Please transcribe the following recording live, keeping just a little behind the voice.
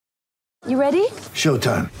You ready?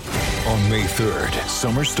 Showtime. On May 3rd,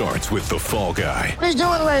 summer starts with The Fall Guy. Let's do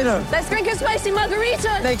it later. Let's drink a spicy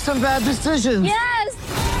margarita. Make some bad decisions.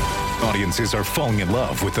 Yes! Audiences are falling in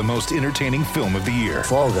love with the most entertaining film of the year.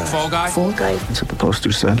 Fall Guy. Fall Guy? Fall Guy. That's what the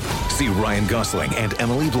poster said. See Ryan Gosling and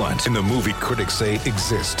Emily Blunt in the movie critics say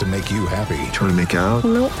exists to make you happy. Trying to make it out?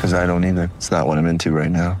 Nope. Because I don't either. It's not what I'm into right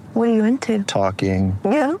now. What are you into? Talking.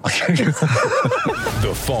 Yeah.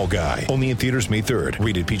 The Fall Guy. Only in theaters May 3rd.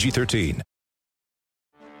 Rated PG-13.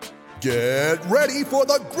 Get ready for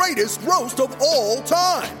the greatest roast of all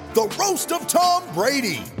time. The Roast of Tom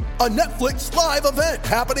Brady. A Netflix live event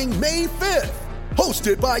happening May 5th.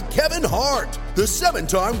 Hosted by Kevin Hart. The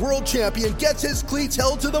 7-time world champion gets his cleats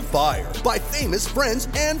held to the fire by famous friends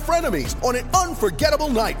and frenemies on an unforgettable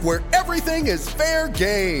night where everything is fair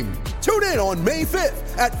game. Tune in on May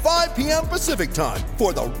 5th at 5 p.m. Pacific time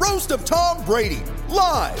for the Roast of Tom Brady.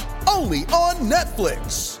 Live only on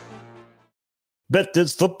Netflix. Bet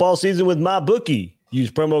this football season with MyBookie.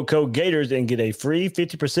 Use promo code Gators and get a free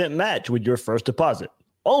 50% match with your first deposit.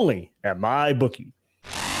 Only at MyBookie.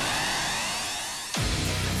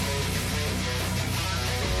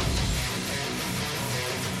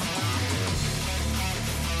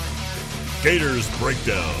 Gators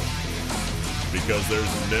Breakdown. Because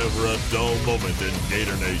there's never a dull moment in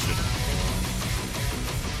Gator Nation.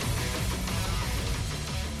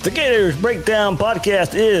 The Gators Breakdown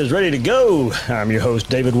podcast is ready to go. I'm your host,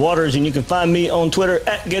 David Waters, and you can find me on Twitter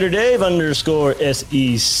at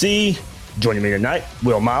GatorDave_SEC. Joining me tonight,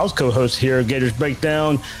 Will Miles, co-host here at Gators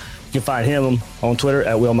Breakdown. You can find him on Twitter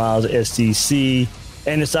at WillMilesSEC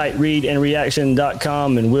and the site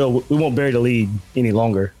readandreaction.com. And Will, we won't bury the lead any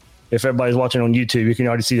longer. If everybody's watching on YouTube, you can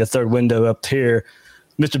already see the third window up here.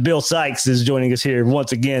 Mr. Bill Sykes is joining us here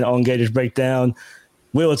once again on Gators Breakdown.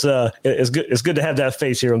 Will, it's good to have that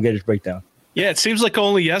face here on Gators Breakdown. Yeah, it seems like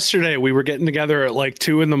only yesterday we were getting together at like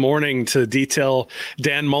 2 a.m. to detail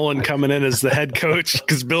Dan Mullen coming in as the head coach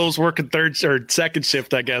because Bill was working third or second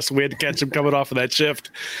shift, I guess. We had to catch him coming off of that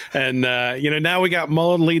shift. And, now we got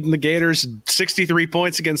Mullen leading the Gators 63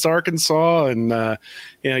 points against Arkansas. And, so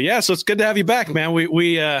it's good to have you back, man.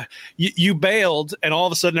 You bailed and all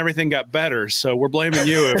of a sudden everything got better. So we're blaming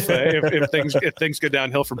you if things go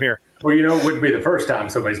downhill from here. Well, it wouldn't be the first time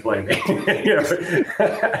somebody's blaming me. It's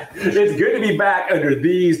good to be back under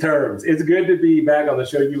these terms. It's good to be back on the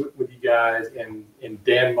show with you guys in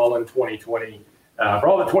Dan Mullen 2020. For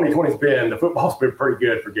all that 2020's been, the football's been pretty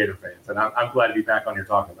good for Gator fans, and I'm glad to be back on here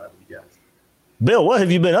talking about it with you guys. Bill, what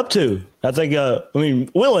have you been up to? I think,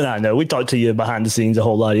 Will and I know. We talked to you behind the scenes a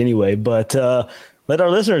whole lot anyway, but let our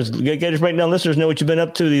listeners, Gators Breakdown listeners, know what you've been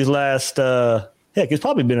up to these last it's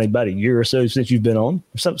probably been about a year or so since you've been on,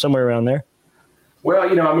 or somewhere around there. Well,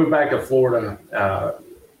 I moved back to Florida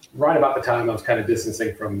right about the time I was kind of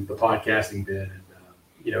distancing from the podcasting bit. And,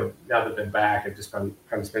 now that I've been back, I've just been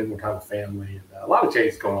kind of spending more time with family. And a lot of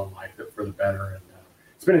changes going on in life for the better. And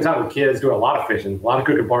spending time with kids, doing a lot of fishing, a lot of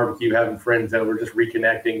cooking barbecue, having friends over, just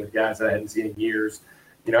reconnecting with guys that I hadn't seen in years.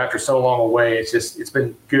 After so long away, it's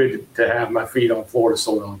been good to have my feet on Florida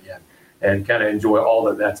soil again and kind of enjoy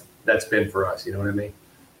all that's been for us. You know what I mean?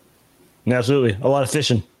 Absolutely. A lot of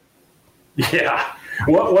fishing. Yeah.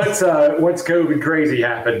 Once COVID crazy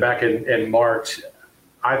happened back in March,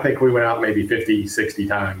 I think we went out maybe 50, 60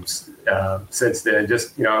 times since then.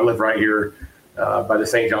 Just, I live right here by the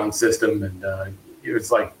St. John system. And it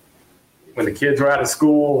was like when the kids were out of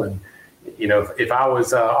school and, if I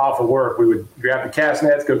was off of work, we would grab the cast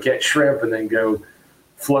nets, go catch shrimp, and then go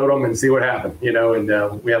float them and see what happened,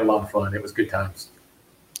 and we had a lot of fun. It was good times.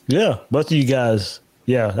 Yeah, both of you guys.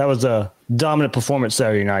 Yeah, that was a dominant performance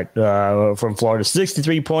Saturday night from Florida.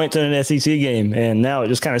 63 points in an SEC game, and now it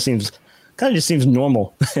just kind of seems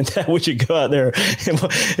normal that we should go out there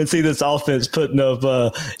and see this offense putting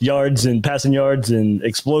up yards and passing yards and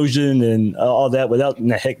explosion and all that without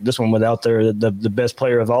this one without the best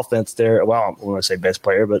player of offense there. Well, I don't want to say best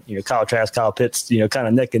player, but Kyle Trask, Kyle Pitts, kind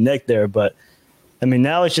of neck and neck there, but. I mean,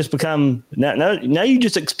 now it's just become now you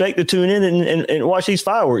just expect to tune in and watch these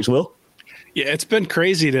fireworks, Will. Yeah, it's been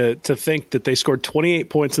crazy to think that they scored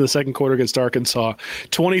 28 points in the second quarter against Arkansas,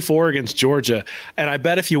 24 against Georgia. And I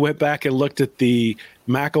bet if you went back and looked at the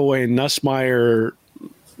McElwain, Nussmeier,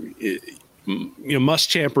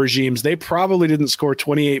 Muschamp regimes, they probably didn't score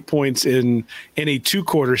 28 points in any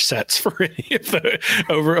 2-quarter sets for any of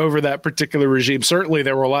over that particular regime. Certainly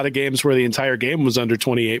there were a lot of games where the entire game was under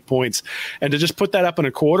 28 points, and to just put that up in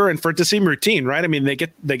a quarter and for it to seem routine, right? I mean, they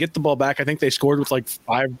get the ball back. I think they scored with like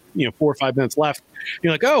 4 or 5 minutes left.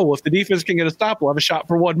 You're like, oh, well, if the defense can get a stop, we'll have a shot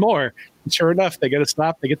for one more. sure enough, they get a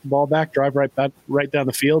stop, they get the ball back, drive right down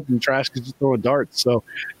the field, and Trask is just throwing darts. So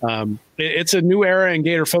it's a new era in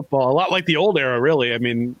Gator football, a lot like the old era, really. I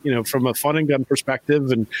mean, from a fun and gun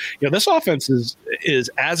perspective, and this offense is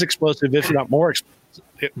as explosive, if not more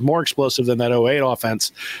explosive than that 08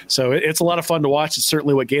 offense. So it's a lot of fun to watch. It's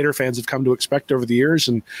certainly what Gator fans have come to expect over the years.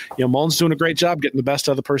 And, Mullen's doing a great job getting the best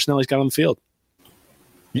out of the personnel he's got on the field.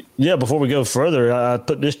 Yeah, before we go further, I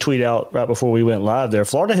put this tweet out right before we went live there.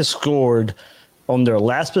 Florida has scored on their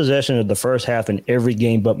last possession of the first half in every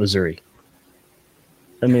game but Missouri.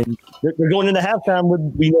 I mean, they're going into halftime with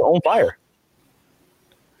on fire.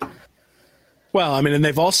 Well, I mean, and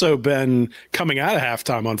they've also been coming out of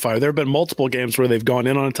halftime on fire. There have been multiple games where they've gone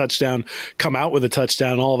in on a touchdown, come out with a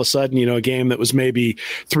touchdown. All of a sudden, a game that was maybe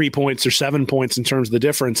 3 points or 7 points in terms of the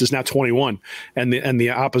difference is now 21, and the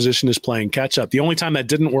opposition is playing catch up. The only time that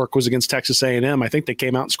didn't work was against Texas A&M. I think they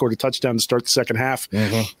came out and scored a touchdown to start the second half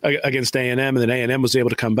against A&M, and then A&M was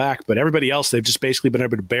able to come back. But everybody else, they've just basically been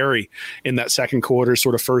able to bury in that second quarter,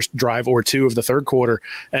 sort of first drive or two of the third quarter.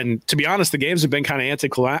 And to be honest, the games have been kind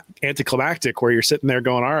of anticlimactic, where you're sitting there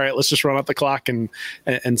going, all right, let's just run out the clock and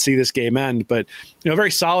see this game end. But, a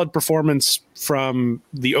very solid performance from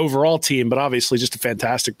the overall team, but obviously just a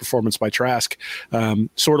fantastic performance by Trask.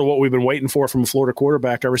 Sort of what we've been waiting for from a Florida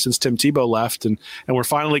quarterback ever since Tim Tebow left. And we're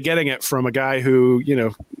finally getting it from a guy who,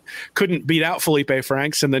 couldn't beat out Felipe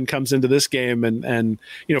Franks and then comes into this game. And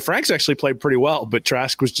Franks actually played pretty well, but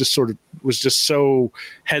Trask was just so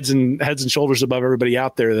heads and shoulders above everybody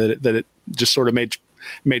out there that it just sort of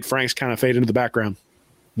made Franks kind of fade into the background.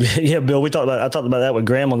 Yeah, Bill, I talked about that with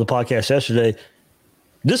Graham on the podcast yesterday.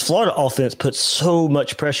 This Florida offense puts so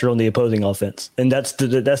much pressure on the opposing offense, and that's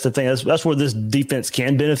the thing. That's where this defense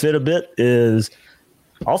can benefit a bit. Is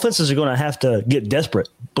offenses are going to have to get desperate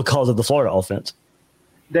because of the Florida offense.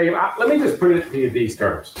 Dave, let me just put it to you in these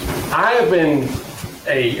terms. I have been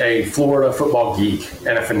a Florida football geek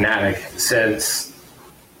and a fanatic since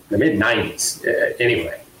the mid-'90s.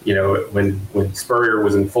 Anyway, when Spurrier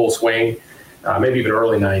was in full swing, maybe even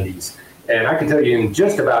early 90s. And I can tell you in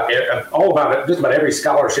just about every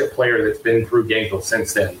scholarship player that's been through Gainesville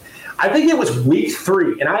since then. I think it was week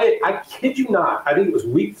 3, and I kid you not, I think it was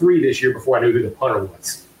week 3 this year before I knew who the punter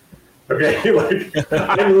was. Okay,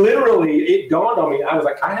 it dawned on me. I was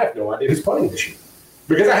like, I have no idea who's punting this year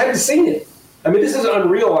because I hadn't seen it. I mean, this is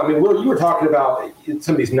unreal. I mean, Will, you were talking about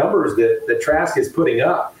some of these numbers that Trask is putting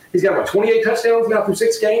up. He's got, 28 touchdowns now through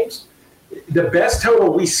 6 games? The best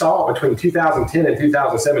total we saw between 2010 and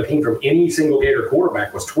 2017 from any single Gator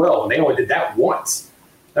quarterback was 12, and they only did that once.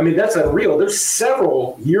 I mean, that's unreal. There's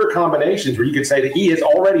several year combinations where you could say that he has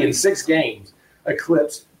already in 6 games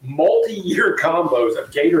eclipsed multi-year combos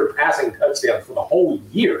of Gator passing touchdowns for the whole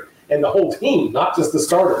year and the whole team, not just the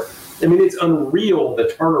starter. I mean, it's unreal the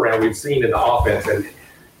turnaround we've seen in the offense, and,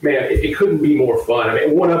 man, it couldn't be more fun. I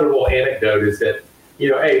mean, one other little anecdote is that,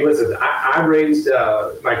 hey, listen, I raised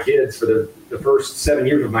my kids for the first 7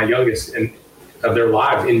 years of my youngest of their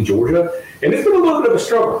lives in Georgia, and it's been a little bit of a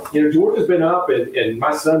struggle. Georgia's been up, and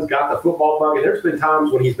my son's got the football bug, and there's been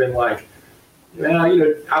times when he's been like,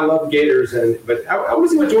 I love Gators, but I want to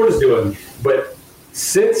see what Georgia's doing. But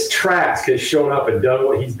since Trask has shown up and done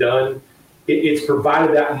what he's done, it's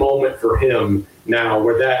provided that moment for him now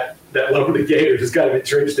where that love of the Gators has kind of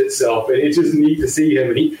entrenched itself, and it's just neat to see him.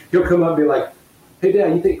 And he'll come up and be like, hey,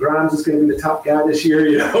 Dad, you think Grimes is going to be the top guy this year?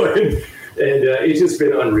 And it's just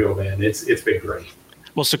been unreal, man. It's been great.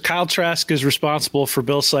 Well, so Kyle Trask is responsible for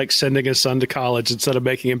Bill Sykes sending his son to college instead of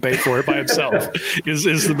making him pay for it by himself is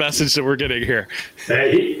the message that we're getting here.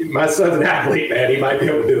 Hey, my son's an athlete, man. He might be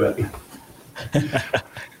able to do it.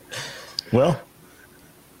 Well,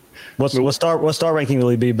 what star ranking will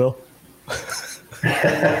he be, Bill?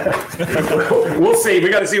 We'll see. We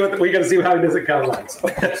got to see how he does it kind of likes.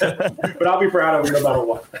 But I'll be proud of him no matter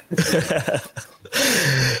what.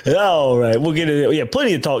 All right, we'll get into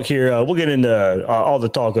plenty of talk here. We'll get into all the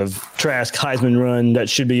talk of Trask Heisman run that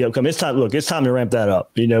should be upcoming. It's time to ramp that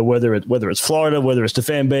up. Whether it's Florida, whether it's the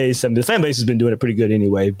fan base. I mean, the fan base has been doing it pretty good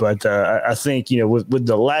anyway. But I think with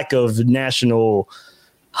the lack of national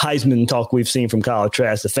Heisman talk we've seen from Kyle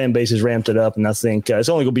Trask, the fan base has ramped it up, and I think it's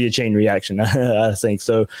only going to be a chain reaction. I think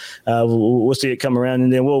so. We'll see it come around,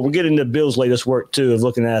 and then we'll get into Bill's latest work too, of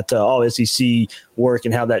looking at all SEC work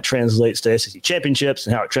and how that translates to SEC championships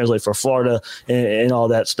and how it translates for Florida and all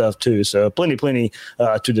that stuff too. So plenty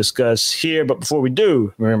to discuss here. But before we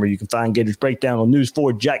do, remember you can find Gators Breakdown on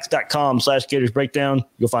news4jax.com/Gators Breakdown.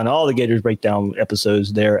 You'll find all the Gators Breakdown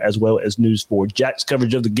episodes there, as well as News4Jax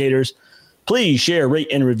coverage of the Gators. Please share, rate,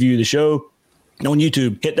 and review the show on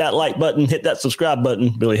YouTube. Hit that like button, hit that subscribe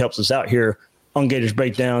button. Really helps us out here on Gators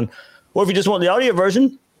Breakdown. Or if you just want the audio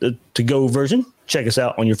version, the to-go version, check us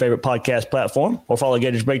out on your favorite podcast platform or follow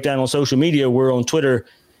Gators Breakdown on social media. We're on Twitter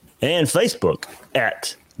and Facebook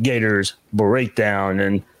at Gators Breakdown.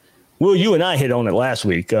 And Will, you and I hit on it last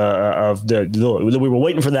week we were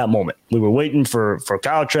waiting for that moment. We were waiting for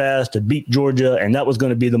Kyle Trask to beat Georgia, and that was going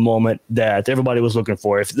to be the moment that everybody was looking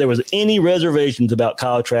for. If there was any reservations about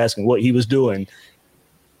Kyle Trask and what he was doing,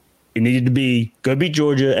 it needed to be go beat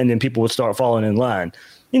Georgia, and then people would start falling in line.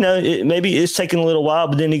 Maybe it's taking a little while,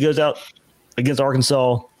 but then he goes out against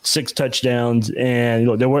Arkansas, 6 touchdowns,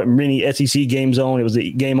 and there weren't many SEC games on. It was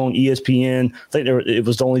a game on ESPN. I think it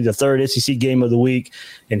was only the 3rd SEC game of the week,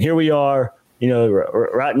 and here we are.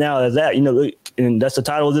 Right now as that. And that's the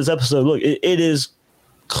title of this episode. Look, it is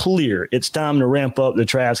clear it's time to ramp up the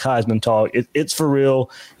Trask Heisman talk. It's for real.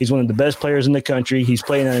 He's one of the best players in the country. He's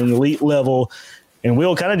playing at an elite level, and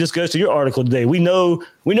Will kind of just goes to your article today. We know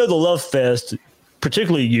the love fest.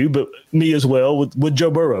 Particularly you, but me as well, with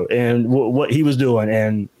Joe Burrow and what he was doing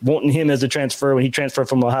and wanting him as a transfer when he transferred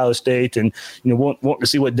from Ohio State and, wanting to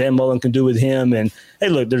see what Dan Mullen can do with him. And, hey,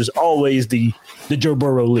 look, there's always the Joe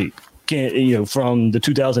Burrow leap, from the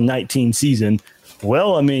 2019 season.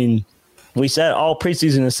 Well, I mean, we sat all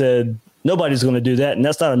preseason and said nobody's going to do that, and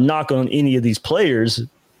that's not a knock on any of these players.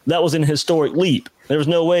 That was an historic leap. There was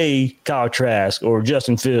no way Kyle Trask or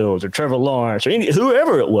Justin Fields or Trevor Lawrence or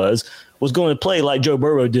whoever it was going to play like Joe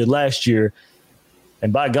Burrow did last year.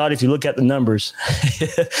 And by God, if you look at the numbers,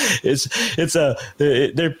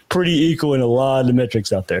 they're pretty equal in a lot of the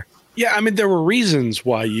metrics out there. Yeah, I mean, there were reasons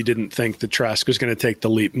why you didn't think that Trask was going to take the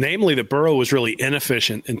leap, namely that Burrow was really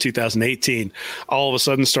inefficient in 2018. All of a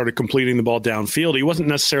sudden started completing the ball downfield. He wasn't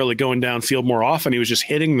necessarily going downfield more often. He was just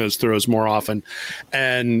hitting those throws more often.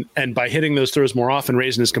 And by hitting those throws more often,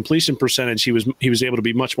 raising his completion percentage, he was able to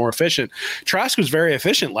be much more efficient. Trask was very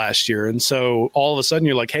efficient last year. And so all of a sudden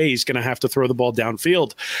you're like, hey, he's going to have to throw the ball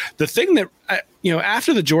downfield. The thing that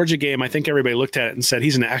after the Georgia game, I think everybody looked at it and said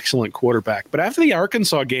he's an excellent quarterback. But after the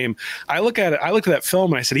Arkansas game, I looked at that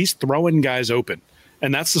film and I said he's throwing guys open.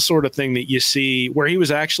 And that's the sort of thing that you see where he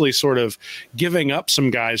was actually sort of giving up some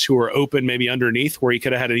guys who were open, maybe underneath, where he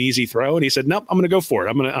could have had an easy throw. And he said, nope, I'm going to go for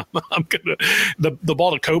it. The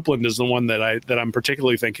ball to Copeland is the one that I'm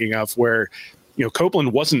particularly thinking of, where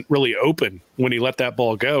Copeland wasn't really open when he let that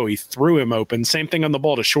ball go. He threw him open. Same thing on the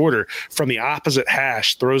ball to Shorter from the opposite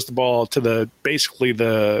hash, throws the ball to basically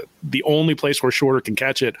the only place where Shorter can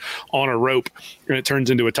catch it on a rope, and it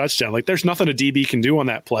turns into a touchdown. Like, there's nothing a DB can do on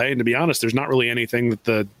that play. And to be honest, there's not really anything that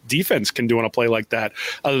the defense can do on a play like that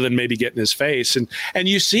other than maybe get in his face. And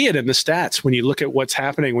you see it in the stats when you look at what's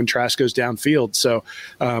happening when Trask goes downfield. So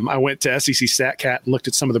I went to SEC StatCat and looked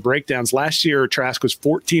at some of the breakdowns. Last year, Trask was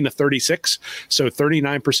 14 to 36, so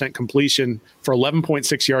 39% completion for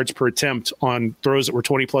 11.6 yards per attempt on throws that were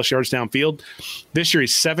 20-plus yards downfield. This year,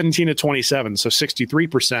 he's 17 to 27, so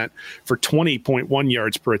 63% for 20.1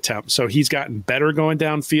 yards per attempt. So he's gotten better going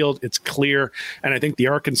downfield. It's clear. And I think the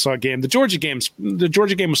Arkansas game, the Georgia game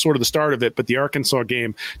was sort of the start of it, but the Arkansas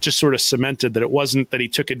game just sort of cemented that it wasn't that he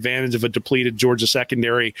took advantage of a depleted Georgia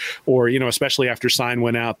secondary, or, especially after Sign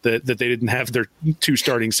went out, that they didn't have their 2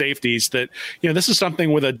 starting safeties, that, this is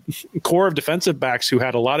something with a core of defensive backs who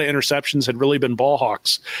had a lot of interceptions, had really been ball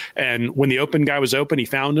hawks. And when the open guy was open, he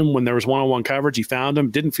found him. When there was one-on-one coverage, he found him.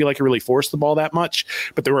 Didn't feel like he really forced the ball that much,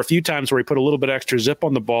 but there were a few times where he put a little bit extra zip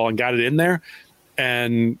on the ball and got it in there.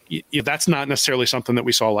 And that's not necessarily something that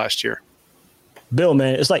we saw last year. Bill,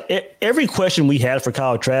 man, it's like every question we had for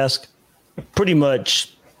Kyle Trask pretty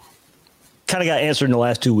much kind of got answered in the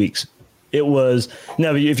last 2 weeks. It was,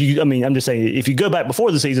 no, I'm just saying, if you go back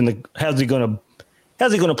before the season, how's he going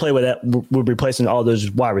to play with that? We're replacing all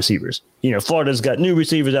those wide receivers. Florida's got new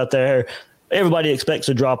receivers out there. Everybody expects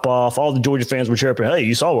to drop off. All the Georgia fans were chirping, hey,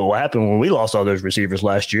 you saw what happened when we lost all those receivers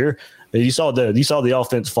last year. You saw the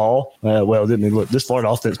offense fall. Look, this Florida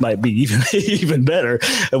offense might be even better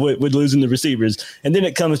with losing the receivers. And then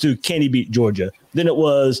it comes to, can he beat Georgia? Then it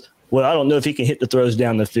was, well, I don't know if he can hit the throws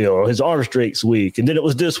down the field. His arm streak's weak. And then it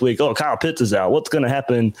was this week, Kyle Pitts is out. What's going to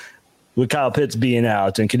happen with Kyle Pitts being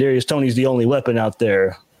out? And Kadarius Toney's the only weapon out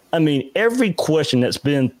there. I mean, every question that's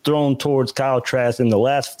been thrown towards Kyle Trask in the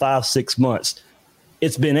last 5-6 months,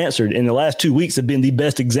 it's been answered. And the last 2 weeks have been the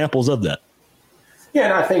best examples of that. Yeah,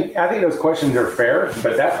 and I think those questions are fair,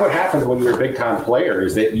 but that's what happens when you're a big-time player,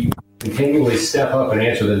 is that you continually step up and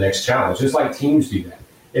answer the next challenge, just like teams do that.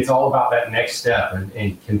 It's all about that next step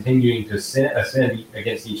and continuing to ascend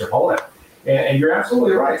against each opponent. And you're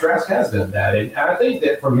absolutely right. Trask has done that. And I think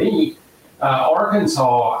that for me,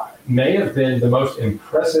 Arkansas may have been the most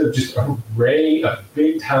impressive just array of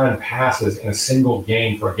big-time passes in a single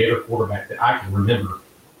game for a Gator quarterback that I can remember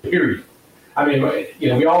period. I mean,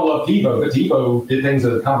 we all love Tebow, but Tebow did things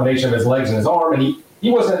with a combination of his legs and his arm, and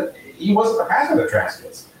he wasn't the passer that Trask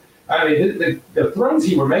is. I mean, the throws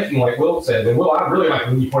he were making, like Will said, and Will, I really like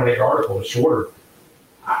when you pointed out your article, it's shorter.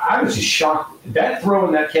 I was just shocked. That throw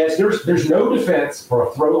and that catch, there's no defense for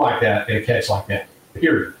a throw like that and a catch like that,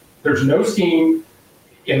 period. There's no scheme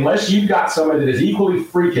unless you've got somebody that is equally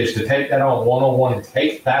freakish to take that on one-on-one and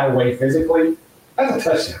take that away physically. That's a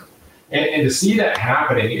touchdown. And to see that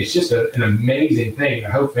happening, it's just an amazing thing. I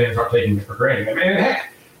hope fans aren't taking it for granted. I mean,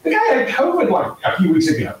 heck, the guy had COVID like a few weeks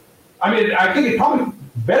ago. I mean, I think it's probably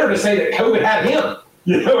better to say that COVID had him.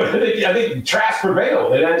 I think Trask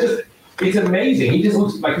prevailed. And it's amazing. He just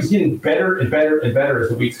looks like he's getting better and better and better as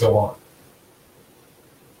the weeks go on.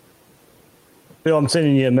 Bill, I'm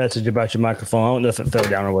sending you a message about your microphone. I don't know if it fell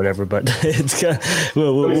down or whatever, but it's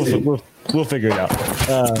we'll figure it out.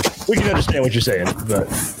 We can understand what you're saying, but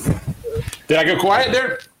did I go quiet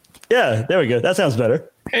there? Yeah, there we go. That sounds better.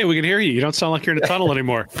 Hey, we can hear you. You don't sound like you're in a tunnel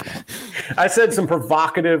anymore. I said some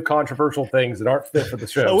provocative, controversial things that aren't fit for the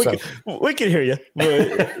show. We can hear you.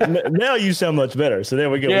 Now you sound much better. So there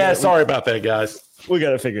we go. Yeah, sorry about that, guys. We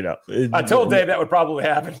got to figure it out. I told Dave that would probably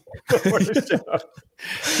happen before the show.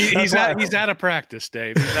 He's out of practice,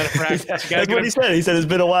 Dave. He's out of practice. That's what he said. He said it's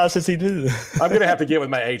been a while since he did it. I'm going to have to get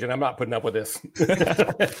with my agent. I'm not putting up with this.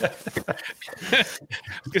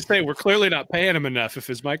 Because we're clearly not paying him enough if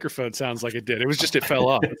his microphone sounds like it did. It was just it fell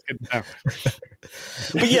off.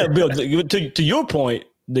 But yeah, Bill, to your point,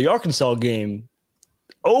 the Arkansas game,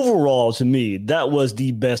 overall, to me, that was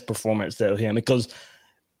the best performance of him because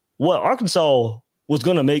what Arkansas was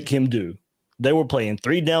going to make him do, they were playing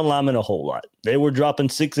 3 down linemen a whole lot. They were dropping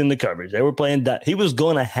 6 in the coverage. They were playing that. He was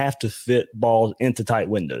going to have to fit balls into tight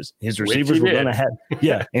windows. His receivers were going to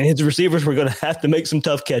have, and his receivers were going to have to make some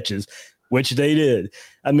tough catches, which they did.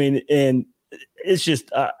 I mean, and it's just,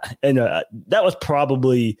 that was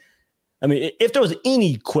probably, I mean, if there was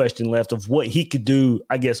any question left of what he could do,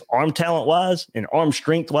 I guess, arm talent wise and arm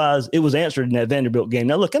strength wise, it was answered in that Vanderbilt game.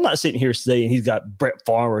 Now, look, I'm not sitting here saying he's got Brett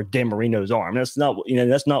Favre or Dan Marino's arm. That's not,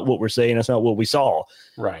 that's not what we're saying. That's not what we saw.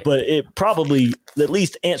 Right. But it probably at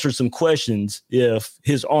least answered some questions if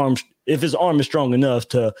his arm is strong enough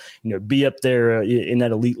to, be up there in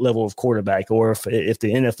that elite level of quarterback, or if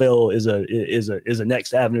the NFL is a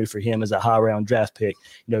next avenue for him as a high round draft pick.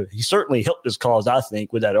 He certainly helped his cause, I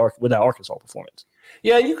think, with that Arkansas performance.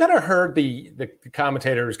 Yeah, you kind of heard the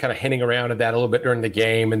commentators kind of hinting around at that a little bit during the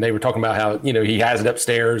game, and they were talking about how he has it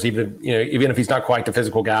upstairs, even if he's not quite the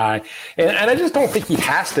physical guy, and I just don't think he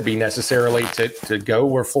has to be necessarily to go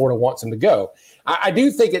where Florida wants him to go. I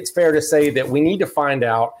do think it's fair to say that we need to find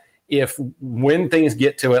out when things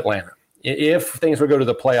get to Atlanta, if things would go to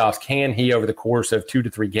the playoffs, can he, over the course of 2 to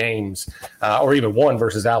 3 games, or even one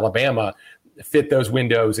versus Alabama, fit those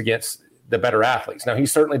windows against the better athletes? Now, he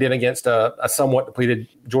certainly did against a somewhat depleted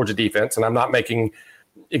Georgia defense, and I'm not making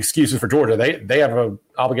excuses for Georgia. They have an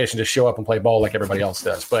obligation to show up and play ball like everybody else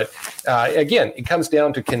does. But again, it comes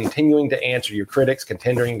down to continuing to answer your critics,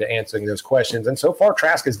 continuing to answering those questions. And so far,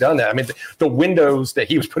 Trask has done that. I mean, the windows that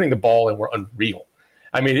he was putting the ball in were unreal.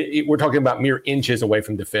 I mean, we're talking about mere inches away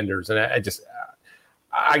from defenders, and I just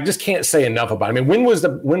can't say enough about it. I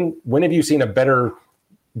mean, when have you seen a better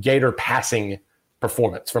Gator passing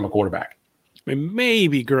performance from a quarterback? I mean,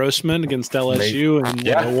 maybe Grossman against LSU, and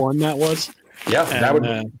the one that was. Yeah, and, that would.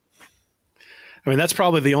 I mean, that's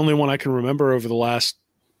probably the only one I can remember over the last,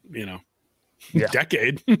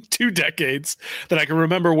 decade, 2 decades that I can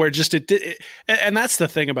remember where just it did. And that's the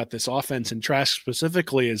thing about this offense and Trask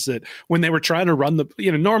specifically is that when they were trying to run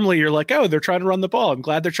normally you're like, oh, they're trying to run the ball. I'm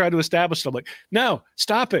glad they're trying to establish it. I'm like, no,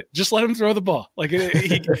 stop it. Just let him throw the ball. Like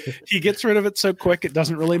he gets rid of it so quick. It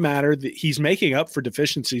doesn't really matter. He's making up for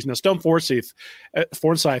deficiencies. Now, Stone Forsyth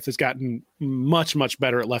has gotten much, much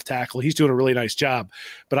better at left tackle. He's doing a really nice job,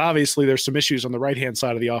 but obviously there's some issues on the right-hand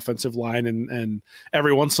side of the offensive line. And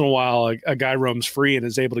every once in a while, a guy roams free and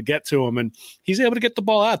is able to get to him, and he's able to get the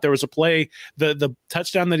ball out. There was a play, the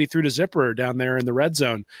touchdown that he threw to Zipper down there in the red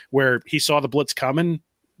zone where he saw the blitz coming.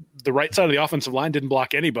 The right side of the offensive line didn't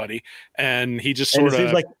block anybody, and he just sort of.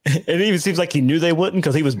 It even seems like he knew they wouldn't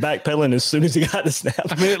because he was backpedaling as soon as he got the snap.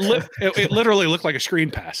 I mean, it literally looked like a screen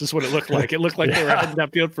pass. Is what it looked like. It looked like they were heading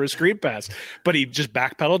upfield for a screen pass, but he just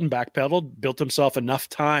backpedaled, built himself enough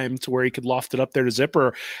time to where he could loft it up there to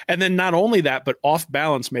Zipper, and then not only that, but off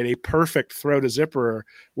balance made a perfect throw to Zipper,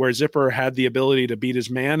 where Zipper had the ability to beat his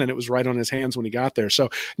man, and it was right on his hands when he got there. So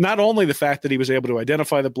not only the fact that he was able to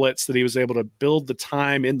identify the blitz, that he was able to build the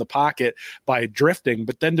time in the pocket by drifting,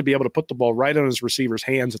 but then to be able to put the ball right on his receiver's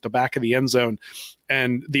hands at the back of the end zone.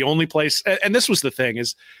 And the only place, and this was the thing,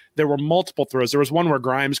 is there were multiple throws. There was one where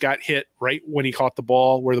Grimes got hit right when he caught the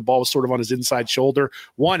ball, where the ball was sort of on his inside shoulder.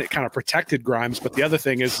 One, it kind of protected Grimes, but the other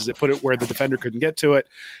thing is it put it where the defender couldn't get to it.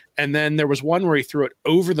 And then there was one where he threw it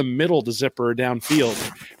over the middle to Zipper downfield,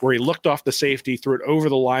 where he looked off the safety, threw it over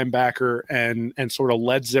the linebacker, and sort of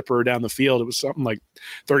led Zipper down the field. It was something like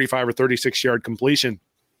 35 or 36 yard completion.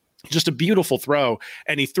 Just a beautiful throw.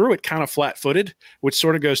 And he threw it kind of flat footed, which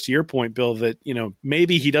sort of goes to your point, Bill, that,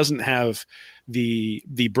 maybe he doesn't have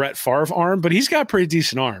the Brett Favre arm, but he's got a pretty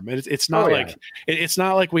decent arm. It's not it's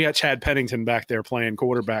not like we got Chad Pennington back there playing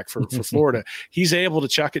quarterback for Florida. He's able to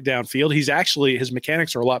chuck it downfield. His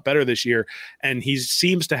mechanics are a lot better this year, and he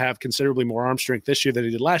seems to have considerably more arm strength this year than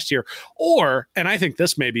he did last year. And I think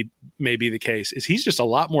this may be the case, is he's just a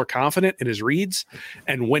lot more confident in his reads,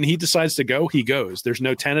 and when he decides to go, he goes. There's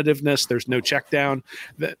no tentativeness. There's no check down.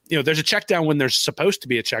 There's a check down when there's supposed to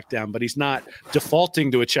be a check down, but he's not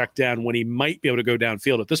defaulting to a check down when he might be able to go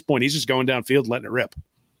downfield. At this point, he's just going downfield, letting it rip.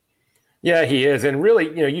 Yeah, he is. And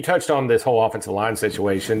really, you touched on this whole offensive line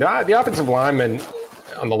situation. The offensive linemen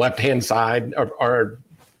on the left-hand side are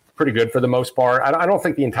pretty good for the most part. I don't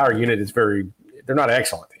think the entire unit is they're not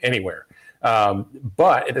excellent anywhere.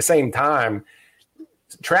 But at the same time,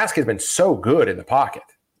 Trask has been so good in the pocket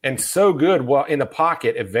and so good in the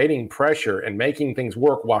pocket, evading pressure and making things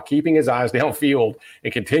work while keeping his eyes downfield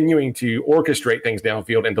and continuing to orchestrate things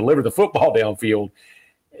downfield and deliver the football downfield.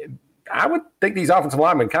 I would think these offensive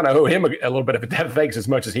linemen kind of owe him a little bit of a debt of thanks as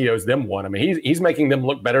much as he owes them one. I mean, he's making them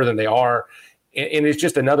look better than they are, and it's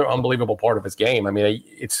just another unbelievable part of his game. I mean,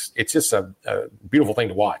 it's just a beautiful thing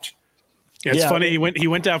to watch. Yeah, it's funny. He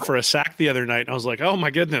went down for a sack the other night, and I was like, oh my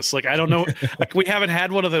goodness! Like, I don't know, like we haven't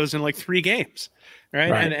had one of those in like 3 games.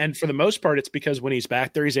 Right. And for the most part, it's because when he's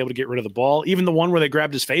back there, he's able to get rid of the ball. Even the one where they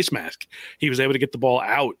grabbed his face mask, he was able to get the ball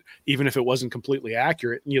out, even if it wasn't completely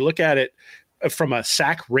accurate. And you look at it from a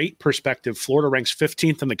sack rate perspective, Florida ranks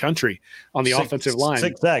 15th in the country on the offensive line.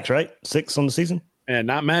 6 sacks, right? 6 on the season. And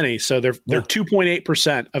not many. So they're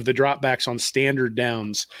 2.8% of the dropbacks on standard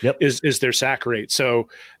downs is their sack rate. So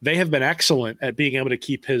they have been excellent at being able to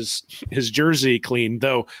keep his jersey clean,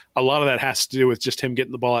 though a lot of that has to do with just him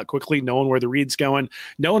getting the ball out quickly, knowing where the read's going,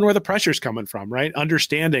 knowing where the pressure's coming from, right?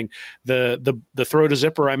 Understanding the throw to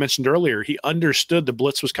Zipper I mentioned earlier. He understood the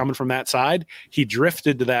blitz was coming from that side. He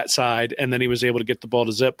drifted to that side, and then he was able to get the ball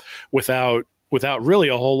to Zip without really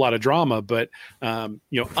a whole lot of drama, but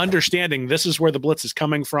understanding this is where the blitz is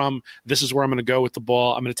coming from. This is where I'm going to go with the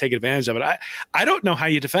ball. I'm going to take advantage of it. I don't know how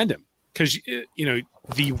you defend him, because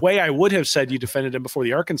the way I would have said you defended him before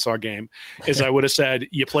the Arkansas game is I would have said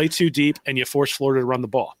you play too deep and you force Florida to run the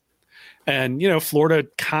ball. And Florida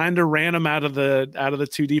kind of ran him out of the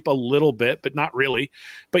too deep a little bit, but not really.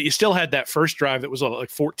 But you still had that first drive that was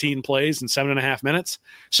like 14 plays in 7.5 minutes,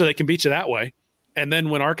 so they can beat you that way. And then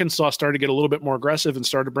when Arkansas started to get a little bit more aggressive and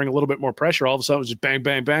started to bring a little bit more pressure, all of a sudden it was just bang,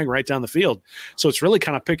 bang, bang right down the field. So it's really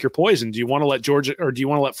kind of pick your poison. Do you want to let Georgia, or do you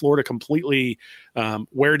want to let Florida completely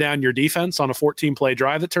wear down your defense on a 14-play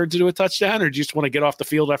drive that turns into a touchdown, or do you just want to get off the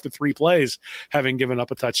field after 3 plays, having given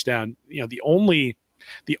up a touchdown? The only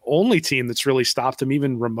team that's really stopped him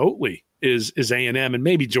even remotely is A&M, and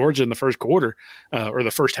maybe Georgia in the first quarter or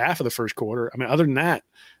the first half of the first quarter. I mean, other than that,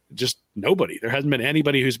 just nobody. There hasn't been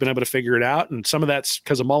anybody who's been able to figure it out. And some of that's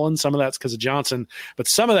because of Mullen, some of that's because of Johnson, but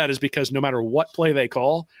some of that is because no matter what play they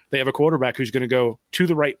call, they have a quarterback who's going to go to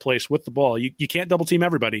the right place with the ball. You can't double team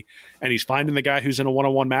everybody. And he's finding the guy who's in a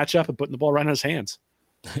one-on-one matchup and putting the ball right in his hands.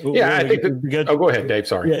 Yeah, I think go ahead, Dave.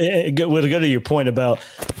 Sorry. Yeah, to go to your point about,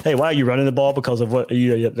 hey, why are you running the ball? Because of what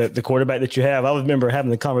the quarterback that you have. I remember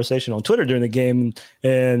having the conversation on Twitter during the game,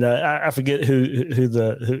 and I forget who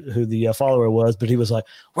the follower was, but he was like,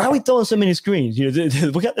 "Why are we throwing so many screens?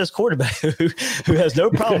 We got this quarterback who has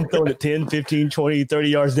no problem throwing it 10, 15, 20, 30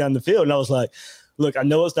 yards down the field." And I was like, look, I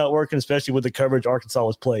know it's not working, especially with the coverage Arkansas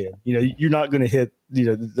was playing. You're not going to hit,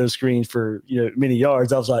 those screens for, many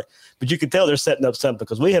yards. I was like, but you could tell they're setting up something,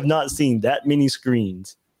 because we have not seen that many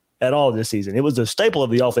screens at all this season. It was a staple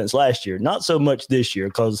of the offense last year, not so much this year,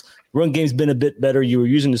 because run game's been a bit better. You were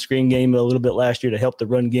using the screen game a little bit last year to help the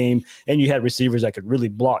run game, and you had receivers that could really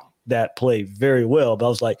block that play very well. But I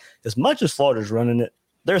was like, as much as Florida's running it,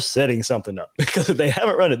 they're setting something up, because they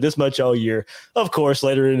haven't run it this much all year. Of course,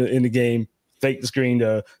 later in the game, fake the screen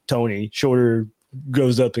to Tony, shorter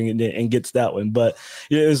goes up and gets that one. But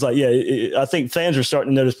it was like, I think fans are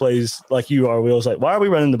starting to notice plays like you are, Will. It's like, why are we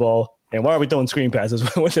running the ball and why are we throwing screen passes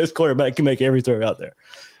when this quarterback can make every throw out there?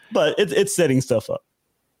 But it's setting stuff up.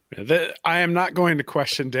 I am not going to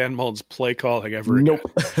question Dan Mullen's play calling ever again.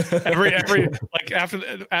 Nope. every like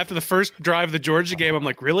after the first drive of the Georgia game, I'm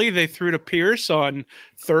like, really? They threw to Pierce on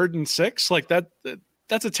 3rd and 6? Like that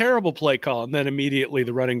that's a terrible play call. And then immediately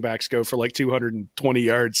the running backs go for like 220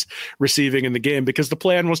 yards receiving in the game because the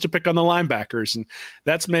plan was to pick on the linebackers. And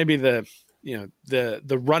that's maybe the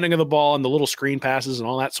running of the ball and the little screen passes and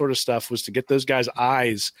all that sort of stuff was to get those guys'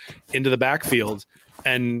 eyes into the backfield.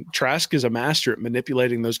 And Trask is a master at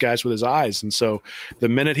manipulating those guys with his eyes. And so the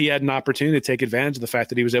minute he had an opportunity to take advantage of the fact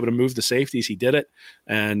that he was able to move the safeties, he did it.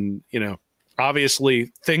 And,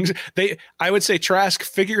 obviously I would say Trask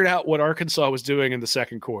figured out what Arkansas was doing in the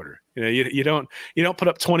second quarter. You don't put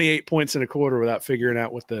up 28 points in a quarter without figuring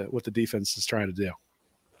out what the defense is trying to do.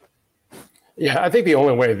 Yeah, I think the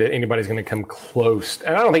only way that anybody's going to come close,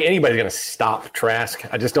 and I don't think anybody's going to stop Trask.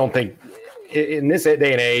 I just don't think in this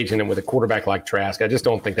day and age, and with a quarterback like Trask, I just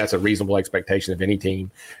don't think that's a reasonable expectation of any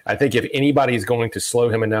team. I think if anybody is going to slow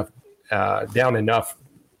him down enough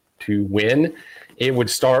to win, it would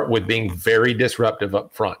start with being very disruptive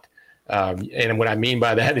up front. And what I mean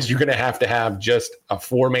by that is you're going to have just a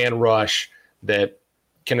 4-man rush that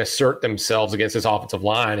can assert themselves against this offensive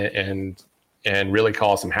line and really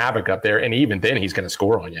cause some havoc up there. And even then he's going to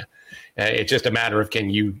score on you. It's just a matter of,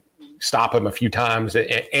 can you stop him a few times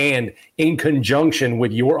and in conjunction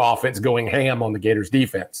with your offense going ham on the Gators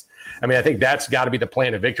defense. I mean, I think that's got to be the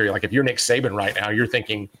plan of victory. Like if you're Nick Saban right now, you're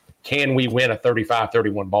thinking, can we win a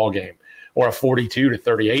 35-31 ball game or a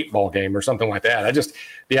 42-38 ball game or something like that?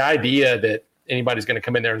 The idea that anybody's going to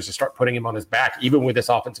come in there and just start putting him on his back, even with this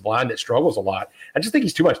offensive line that struggles a lot, I just think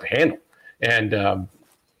he's too much to handle. And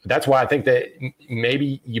that's why I think that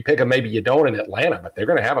maybe you pick him, maybe you don't in Atlanta, but they're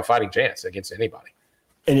going to have a fighting chance against anybody.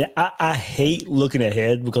 And I hate looking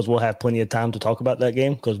ahead because we'll have plenty of time to talk about that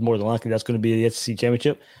game because more than likely that's going to be the SEC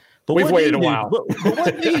championship. But we've waited a while. But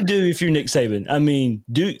what do you do if you're Nick Saban? I mean,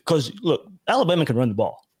 because look, Alabama can run the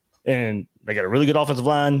ball, and they got a really good offensive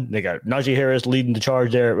line. They got Najee Harris leading the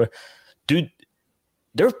charge there. Dude,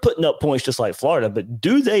 they're putting up points just like Florida. But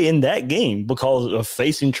do they in that game, because of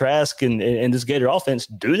facing Trask and this Gator offense,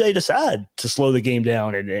 do they decide to slow the game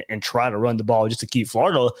down and try to run the ball just to keep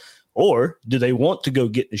Florida? Or do they want to go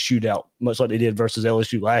get the shootout, much like they did versus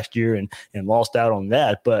LSU last year and lost out on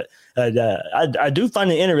that? But I do find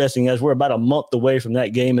it interesting, as we're about a month away from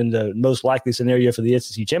that game and the most likely scenario for the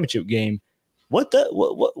SEC championship game. What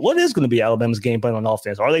is going to be Alabama's game plan on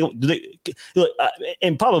offense?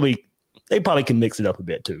 They probably can mix it up a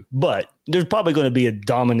bit too, but there's probably going to be a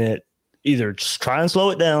dominant, either try and slow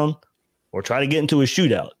it down or try to get into a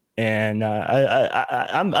shootout. And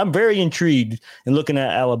I'm very intrigued in looking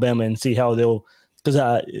at Alabama and see how because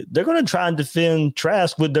they're going to try and defend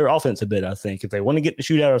Trask with their offense a bit, I think, if they want to get the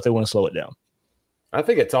shootout or if they want to slow it down. I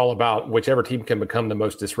think it's all about whichever team can become the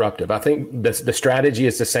most disruptive. I think the strategy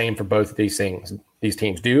is the same for both of these things. These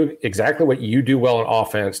teams do exactly what you do well on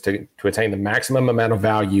offense to attain the maximum amount of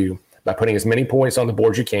value by putting as many points on the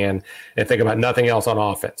board as you can and think about nothing else on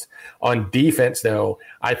offense. On defense, though,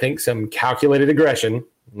 I think some calculated aggression,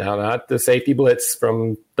 now not the safety blitz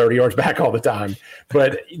from 30 yards back all the time,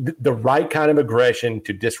 but the right kind of aggression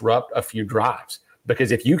to disrupt a few drives.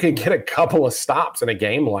 Because if you can get a couple of stops in a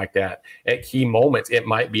game like that at key moments, it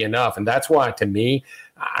might be enough. And that's why, to me,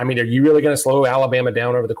 I mean, are you really going to slow Alabama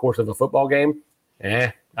down over the course of a football game?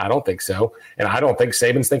 I don't think so. And I don't think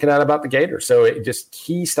Saban's thinking that about the Gators. So it just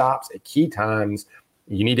key stops at key times.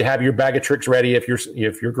 You need to have your bag of tricks ready if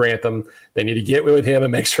you're Grantham. They need to get with him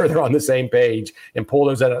and make sure they're on the same page and pull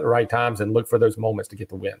those out at the right times and look for those moments to get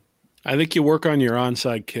the win. I think you work on your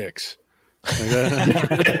onside kicks.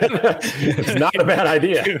 It's not a bad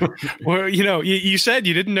idea. Well, you said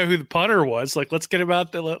you didn't know who the punter was. Like, let's get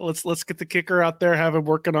the kicker out there, have him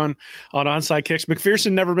working on onside kicks.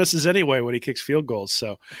 McPherson never misses anyway when he kicks field goals.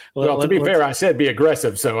 So, to be fair, I said be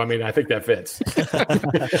aggressive. So, I mean, I think that fits.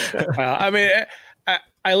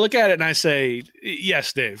 I look at it and I say,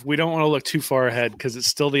 yes, Dave, we don't want to look too far ahead because it's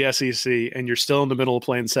still the SEC and you're still in the middle of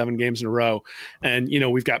playing 7 games in a row. And,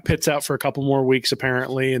 we've got Pitts out for a couple more weeks,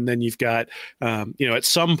 apparently. And then you've got, at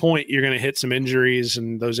some point you're going to hit some injuries,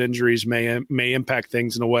 and those injuries may impact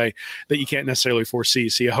things in a way that you can't necessarily foresee.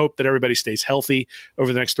 So you hope that everybody stays healthy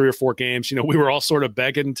over the next 3 or 4 games. We were all sort of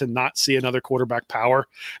begging to not see another quarterback power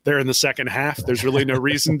there in the second half. There's really no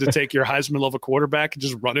reason to take your Heisman level quarterback and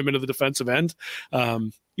just run him into the defensive end.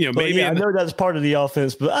 Maybe I know that's part of the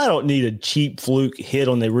offense, but I don't need a cheap fluke hit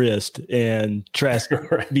on the wrist and Trask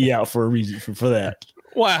be out for a reason for that.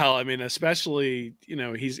 Well, I mean, especially,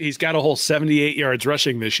 he's got a whole 78 yards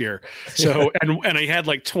rushing this year. So, and he had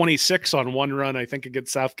like 26 on one run, I think,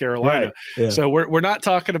 against South Carolina. Right. Yeah. So we're not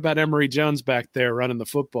talking about Emory Jones back there running the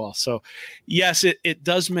football. So yes, it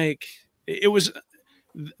does make, it was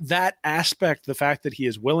that aspect, the fact that he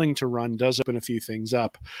is willing to run, does open a few things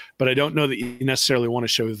up. But I don't know that you necessarily want to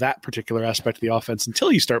show that particular aspect of the offense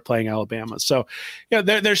until you start playing Alabama. So,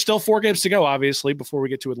 there's still 4 games to go, obviously, before we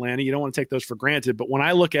get to Atlanta. You don't want to take those for granted. But when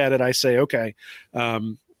I look at it, I say, okay,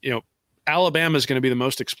 Alabama is going to be the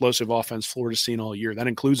most explosive offense Florida's seen all year. That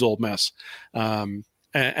includes Ole Miss.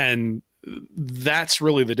 And that's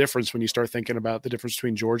really the difference when you start thinking about the difference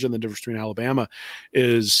between Georgia and the difference between Alabama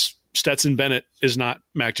is Stetson Bennett is not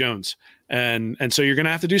Mac Jones. And so you're going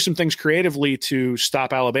to have to do some things creatively to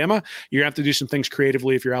stop Alabama. You're going to have to do some things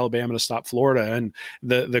creatively if you're Alabama to stop Florida. And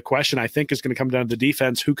the question, I think, is going to come down to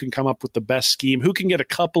defense. Who can come up with the best scheme? Who can get a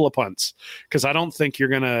couple of punts? Because I don't think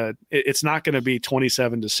it's not going to be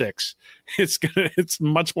 27-6. It's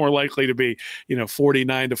much more likely to be,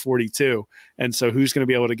 49-42. And so who's going to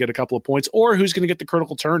be able to get a couple of points, or who's going to get the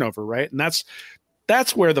critical turnover, right? And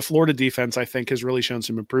that's where the Florida defense, I think, has really shown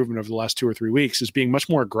some improvement over the last 2 or 3 weeks, is being much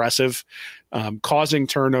more aggressive, causing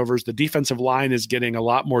turnovers. The defensive line is getting a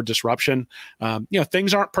lot more disruption.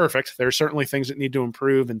 Things aren't perfect. There are certainly things that need to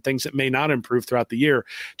improve and things that may not improve throughout the year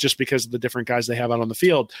just because of the different guys they have out on the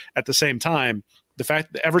field. At the same time, the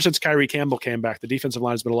fact that ever since Kyrie Campbell came back, the defensive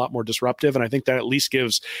line has been a lot more disruptive, and I think that at least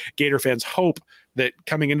gives Gator fans hope that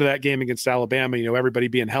coming into that game against Alabama, everybody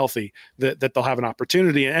being healthy, that they'll have an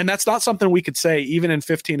opportunity. And that's not something we could say even in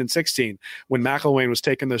 15 and 16 when McElwain was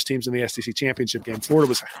taking those teams in the SEC championship game. Florida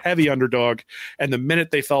was a heavy underdog, and the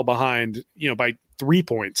minute they fell behind, by 3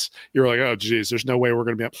 points, you're like, oh, geez, there's no way we're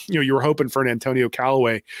going to be – you were hoping for an Antonio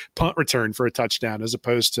Callaway punt return for a touchdown as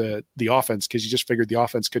opposed to the offense because you just figured the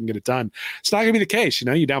offense couldn't get it done. It's not going to be the case.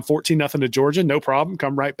 You're down 14-0 to Georgia, no problem,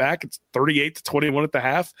 come right back. It's 38-21 at the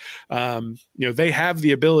half. They have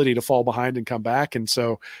the ability to fall behind and come back, and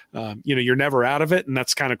so, you're never out of it, and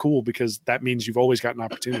that's kind of cool because that means you've always got an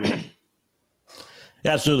opportunity.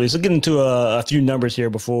 Yeah, absolutely. So getting into a few numbers here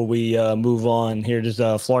before we move on here. Just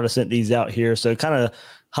Florida sent these out here. So kind of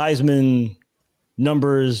Heisman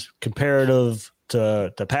numbers comparative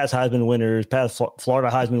to past Heisman winners, past Florida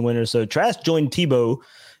Heisman winners. So Trask joined Tebow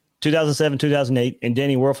 2007, 2008, and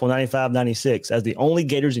Danny Werfel 95, 96 as the only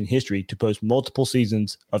Gators in history to post multiple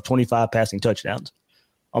seasons of 25 passing touchdowns.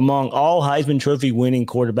 Among all Heisman Trophy winning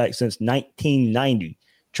quarterbacks since 1990,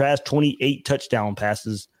 Trask 28 touchdown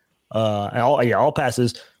passes. All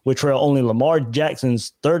passes, which trail only Lamar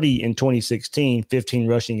Jackson's 30 in 2016, 15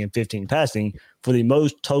 rushing and 15 passing for the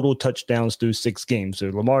most total touchdowns through 6 games.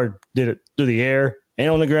 So Lamar did it through the air and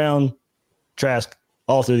on the ground, Trask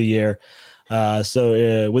all through the air.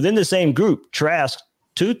 So within the same group, Trask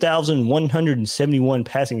 2,171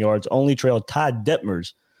 passing yards only trailed Ty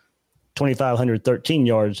Detmer's 2,513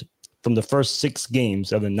 yards from the first 6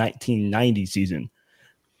 games of the 1990 season.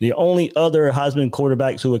 The only other Heisman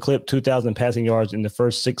quarterbacks who eclipsed 2,000 passing yards in the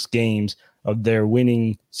first 6 games of their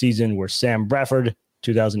winning season were Sam Bradford,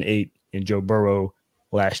 2008, and Joe Burrow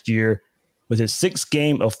last year. With his 6th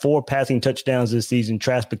game of 4 passing touchdowns this season,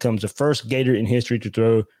 Trask becomes the first Gator in history to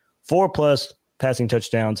throw 4+ passing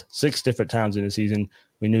touchdowns 6 different times in the season.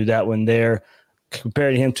 We knew that one there.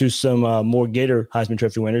 Comparing him to some more Gator Heisman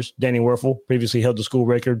Trophy winners, Danny Werfel previously held the school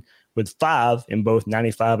record with 5 in both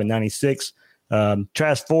 95 and 96.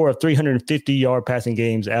 Trask 4 of 350-yard passing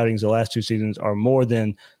games outings the last 2 seasons are more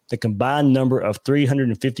than the combined number of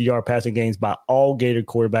 350-yard passing games by all Gator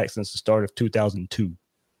quarterbacks since the start of 2002.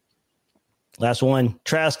 Last one,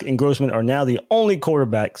 Trask and Grossman are now the only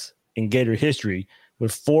quarterbacks in Gator history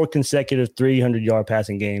with 4 consecutive 300-yard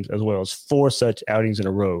passing games, as well as 4 such outings in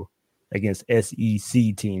a row against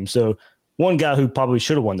SEC teams. So one guy who probably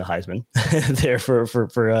should have won the Heisman there for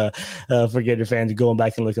Gator fans going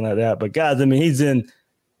back and looking at that. But guys, I mean, he's in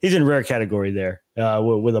rare category there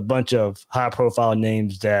with a bunch of high profile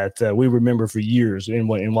names that we remember for years in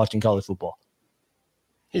watching college football.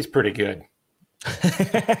 He's pretty good.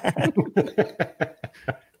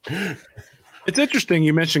 It's interesting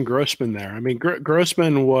you mentioned Grossman there. I mean,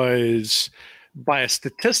 Grossman was, by a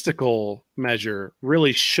statistical measure,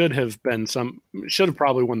 really should have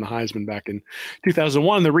probably won the Heisman back in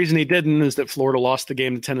 2001. The reason he didn't is that Florida lost the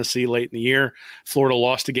game to Tennessee late in the year. Florida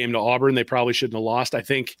lost a game to Auburn. They probably shouldn't have lost. I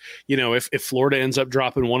think, if Florida ends up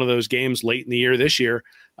dropping one of those games late in the year this year,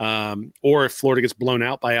 or if Florida gets blown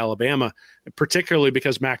out by Alabama, particularly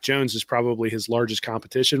because Mac Jones is probably his largest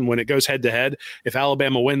competition. When it goes head to head, if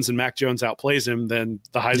Alabama wins and Mac Jones outplays him, then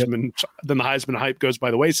the Heisman hype goes by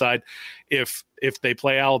the wayside. If they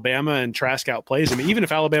play Alabama and Trask outplays him, even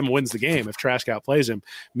if Alabama wins the game, if Trask outplays him,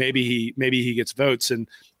 maybe he gets votes. And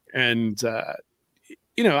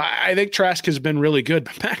I think Trask has been really good,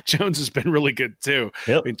 but Mac Jones has been really good too.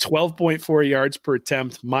 Yep. I mean, 12.4 yards per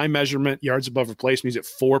attempt. My measurement, yards above replacement, he's at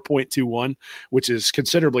 4.21, which is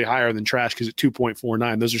considerably higher than Trask is at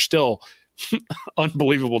 2.49. Those are still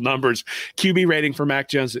unbelievable numbers. QB rating for Mac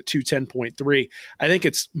Jones at 210.3. I think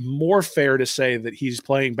it's more fair to say that he's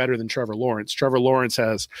playing better than Trevor Lawrence. Trevor Lawrence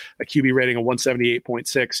has a QB rating of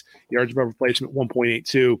 178.6, yards above replacement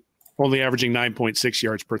 1.82, only averaging 9.6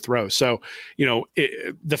 yards per throw. So,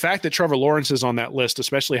 the fact that Trevor Lawrence is on that list,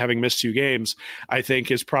 especially having missed 2 games, I think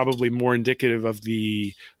is probably more indicative of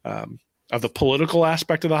the political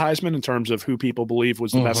aspect of the Heisman in terms of who people believe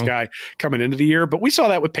was the best guy coming into the year. But we saw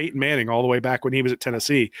that with Peyton Manning all the way back when he was at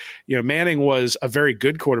Tennessee. Manning was a very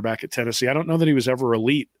good quarterback at Tennessee. I don't know that he was ever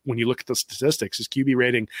elite when you look at the statistics. His QB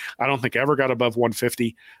rating, I don't think ever got above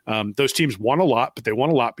 150. Those teams won a lot, but they won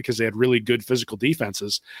a lot because they had really good physical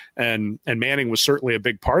defenses. And Manning was certainly a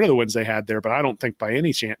big part of the wins they had there, but I don't think by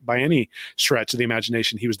any stretch of the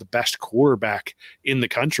imagination he was the best quarterback in the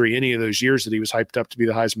country any of those years that he was hyped up to be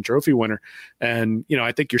the Heisman Trophy winner. And,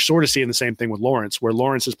 I think you're sort of seeing the same thing with Lawrence, where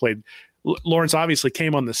Lawrence obviously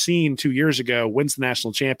came on the scene 2 years ago, wins the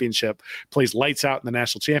national championship, plays lights out in the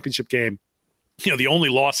national championship game. The only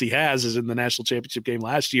loss he has is in the national championship game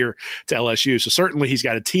last year to LSU. So certainly he's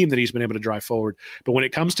got a team that he's been able to drive forward. But when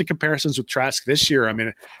it comes to comparisons with Trask this year, I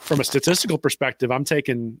mean, from a statistical perspective, I'm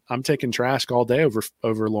taking Trask all day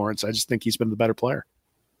over Lawrence. I just think he's been the better player.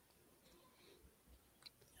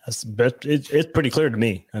 It's pretty clear to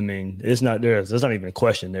me. I mean, there's not even a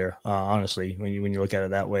question there, honestly, when you look at it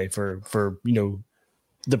that way for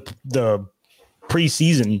the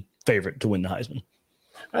preseason favorite to win the Heisman.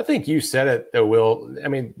 I think you said it, though, Will. I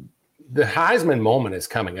mean, the Heisman moment is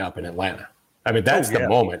coming up in Atlanta. I mean, that's the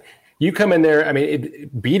moment. You come in there. I mean,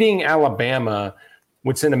 beating Alabama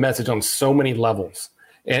would send a message on so many levels.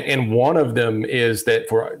 And one of them is that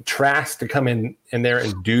for Trask to come in there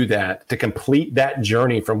and do that, to complete that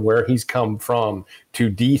journey from where he's come from to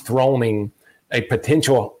dethroning a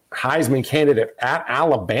potential Heisman candidate at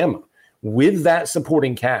Alabama with that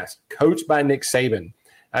supporting cast, coached by Nick Saban.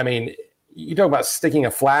 I mean, you talk about sticking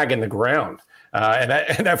a flag in the ground, and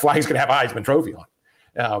that flag's going to have a Heisman Trophy on.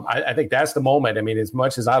 I think that's the moment. I mean, as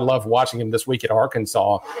much as I love watching him this week at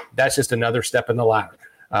Arkansas, that's just another step in the ladder.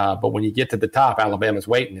 But when you get to the top, Alabama's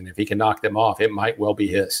waiting, and if he can knock them off, it might well be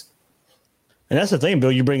his. And that's the thing, Bill.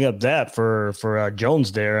 You bring up that for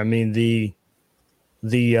Jones there. I mean, the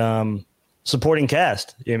supporting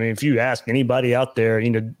cast. I mean, if you ask anybody out there,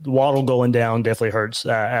 Waddle going down definitely hurts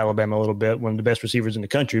Alabama a little bit. One of the best receivers in the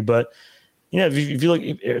country, but if you look,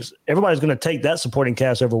 everybody's going to take that supporting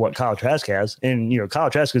cast over what Kyle Trask has, and Kyle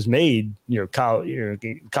Trask has made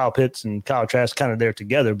Kyle Pitts and Kyle Trask kind of there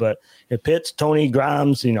together. But Pitts, Tony,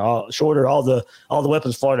 Grimes, Shorter, all the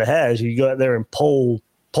weapons Florida has, you go out there and poll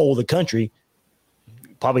the country.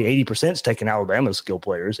 Probably 80% is taking Alabama's skill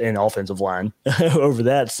players and offensive line over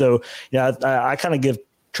that. So I kind of give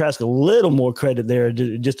Trask a little more credit there,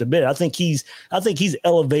 just a bit. I think he's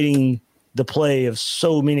elevating the play of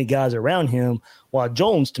so many guys around him, while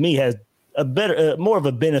Jones, to me, has a better, more of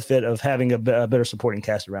a benefit of having a better supporting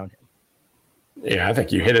cast around him. Yeah, I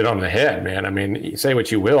think you hit it on the head, man. I mean, you say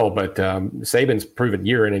what you will, but Saban's proven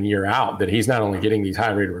year in and year out that he's not only getting these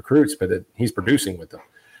high-rated recruits, but that he's producing with them.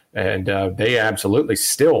 And they absolutely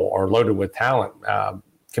still are loaded with talent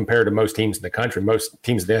compared to most teams in the country, most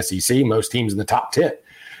teams in the SEC, most teams in the top 10.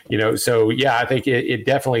 So, yeah, I think it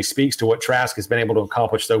definitely speaks to what Trask has been able to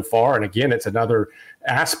accomplish so far. And, again, it's another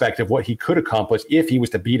aspect of what he could accomplish if he was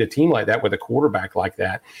to beat a team like that with a quarterback like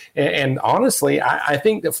that. And honestly, I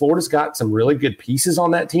think that Florida's got some really good pieces on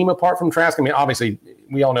that team apart from Trask. I mean, obviously,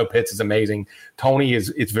 we all know Pitts is amazing. Tony is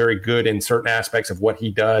very good in certain aspects of what he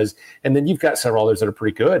does. And then you've got several others that are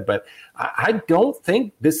pretty good. But I don't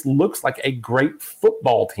think this looks like a great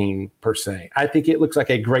football team per se. I think it looks like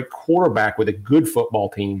a great quarterback with a good football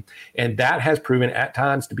team. And that has proven at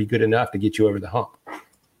times to be good enough to get you over the hump.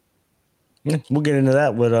 Yeah, we'll get into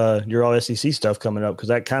that with your all SEC stuff coming up, because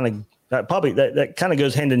that kind of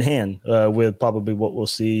goes hand in hand with probably what we'll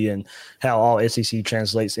see and how all SEC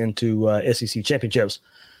translates into SEC championships.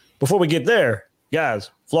 Before we get there, guys,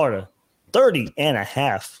 Florida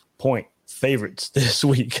 30.5-point favorites this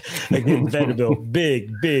week against Vanderbilt.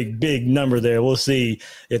 Big number there. We'll see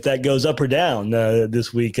if that goes up or down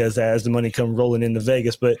this week as the money comes rolling into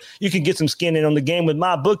Vegas. But you can get some skin in on the game with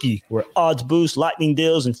MyBookie, where odds boost, lightning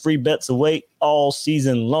deals, and free bets await all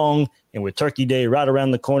season long. And with Turkey Day right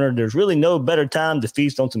around the corner, there's really no better time to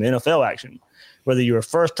feast on some NFL action. Whether you're a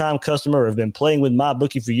first-time customer or have been playing with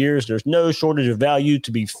MyBookie for years, there's no shortage of value to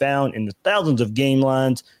be found in the thousands of game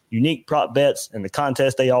lines, unique prop bets, and the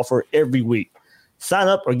contests they offer every week. Sign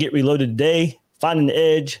up or get reloaded today. Find an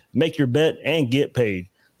edge, make your bet, and get paid.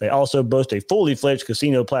 They also boast a fully fledged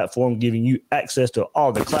casino platform giving you access to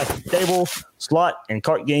all the classic table, slot, and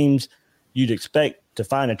card games you'd expect to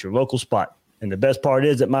find at your local spot. And the best part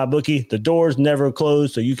is at MyBookie, the doors never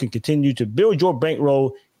close, so you can continue to build your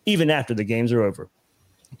bankroll even after the games are over.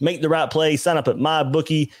 Make the right play, sign up at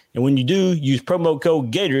MyBookie, and when you do, use promo code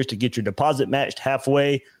Gators to get your deposit matched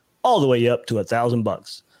halfway, all the way up to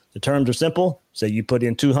 $1,000. The terms are simple. Say you put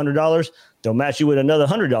in $200, they'll match you with another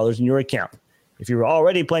 $100 in your account. If you were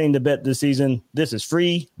already planning to bet this season, this is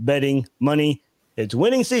free betting money. It's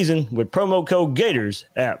winning season with promo code Gators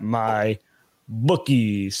at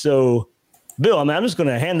MyBookie. So, Bill, I'm just going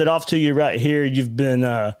to hand it off to you right here. You've been,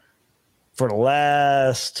 for the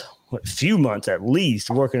last few months at least,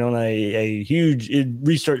 working on a huge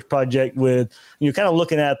research project with, kind of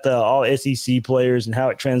looking at the all SEC players and how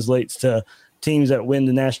it translates to teams that win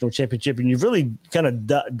the national championship. And you've really kind of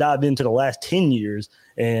dived into the last 10 years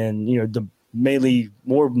and, the mainly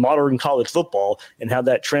more modern college football and how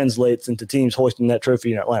that translates into teams hoisting that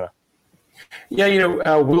trophy in Atlanta.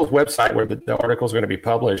 Yeah, Will's website where the article is going to be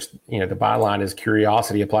published, the byline is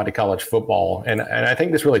curiosity applied to college football. And I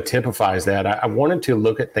think this really typifies that. I wanted to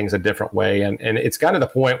look at things a different way. And it's got to the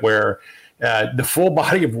point where the full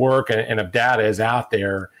body of work and of data is out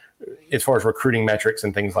there as far as recruiting metrics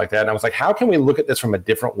and things like that. And I was like, how can we look at this from a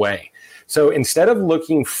different way? So instead of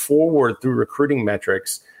looking forward through recruiting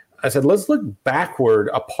metrics, I said, let's look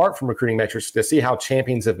backward apart from recruiting metrics to see how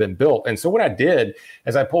champions have been built. And so what I did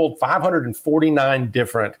is I pulled 549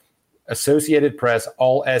 different Associated Press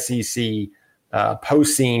all SEC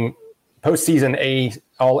postseason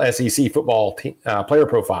all SEC football player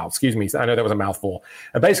profile. Excuse me. I know that was a mouthful.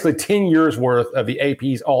 Basically 10 years worth of the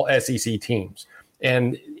AP's all SEC teams.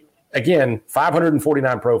 And again,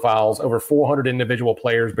 549 profiles, over 400 individual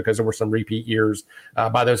players because there were some repeat years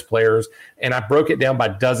by those players. And I broke it down by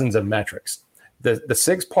dozens of metrics. The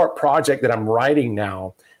 6-part project that I'm writing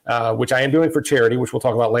now, which I am doing for charity, which we'll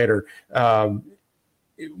talk about later, I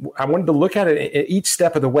wanted to look at it at each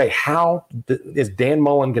step of the way. How is Dan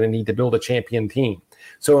Mullen going to need to build a champion team?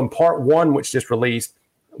 So in part 1, which just released,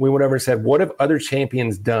 we went over and said, what have other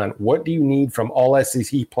champions done? What do you need from all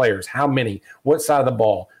SEC players? How many? What side of the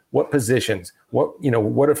ball? What positions?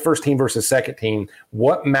 What a first team versus second team?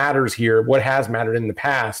 What matters here? What has mattered in the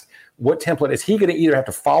past? What template is he going to either have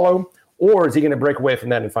to follow, or is he going to break away from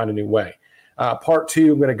that and find a new way? Part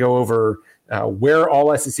 2, I'm going to go over where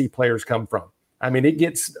all SEC players come from. I mean, it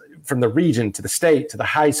gets from the region to the state to the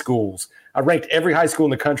high schools. I ranked every high school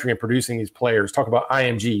in the country in producing these players. Talk about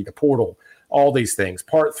IMG, the portal, all these things.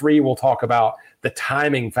 Part 3, we'll talk about the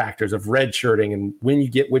timing factors of redshirting and when you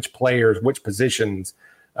get which players, which positions.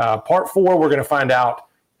 Part 4, we're going to find out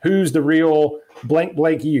who's the real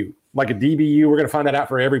blank you, like a DBU. We're going to find that out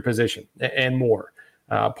for every position and more.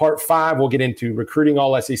 Part 5, we'll get into recruiting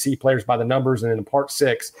all SEC players by the numbers. And then in part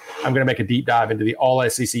 6, I'm going to make a deep dive into the all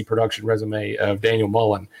SEC production resume of Daniel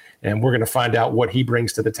Mullen. And we're going to find out what he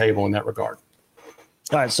brings to the table in that regard.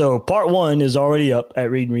 All right, so part 1 is already up at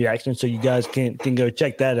Read and Reaction, so you guys can go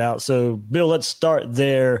check that out. So, Bill, let's start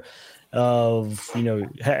there of,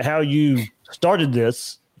 how you started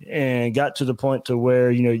this and got to the point to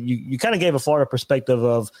where, you kind of gave a Florida perspective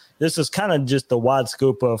of this is kind of just the wide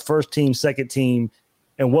scope of first team, second team,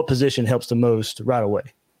 and what position helps the most right away.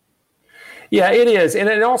 Yeah, it is.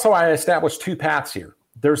 And also I established 2 paths here.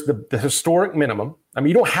 There's the historic minimum. I mean,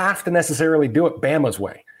 you don't have to necessarily do it Bama's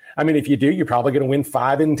way. I mean, if you do, you're probably going to win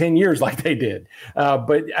 5 in 10 years like they did.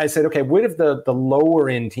 But I said, okay, what have the lower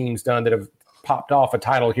end teams done that have popped off a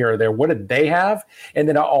title here or there? What did they have? And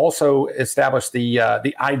then I also established the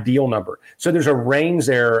ideal number. So there's a range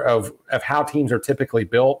there of how teams are typically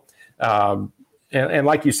built. And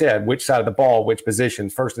like you said, which side of the ball, which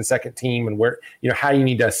positions, first and second team, and where, how you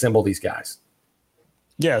need to assemble these guys.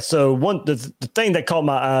 Yeah. So the thing that caught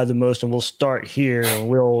my eye the most, and we'll start here, and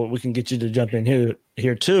we can get you to jump in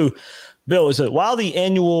here too, Bill, is that while the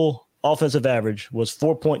annual offensive average was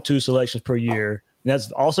 4.2 selections per year, and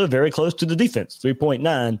that's also very close to the defense,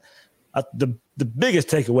 3.9. The biggest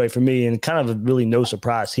takeaway for me, and kind of really no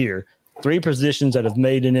surprise here, 3 positions that have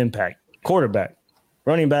made an impact: quarterback,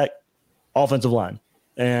 running back, offensive line.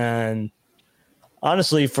 And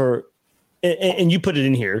honestly, and you put it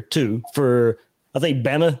in here too, I think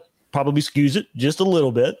Bama probably skews it just a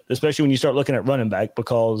little bit, especially when you start looking at running back,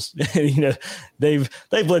 because they've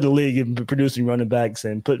led the league in producing running backs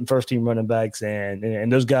and putting first team running backs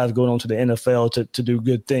and those guys going on to the NFL to do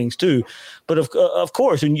good things too. But of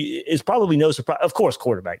course, and it's probably no surprise. Of course,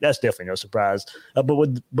 quarterback, that's definitely no surprise. But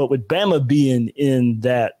with Bama being in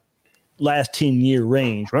that last 10-year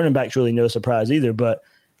range. Running back's really no surprise either. But,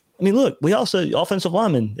 I mean, look, we also – offensive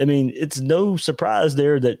linemen, I mean, it's no surprise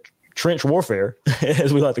there that trench warfare,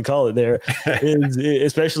 as we like to call it there, is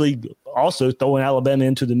especially also throwing Alabama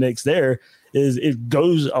into the mix there, is it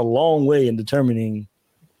goes a long way in determining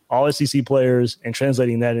all SEC players and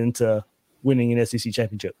translating that into winning an SEC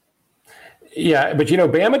championship. Yeah, but,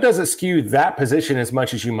 Bama doesn't skew that position as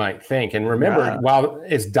much as you might think. And remember, while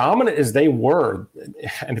as dominant as they were,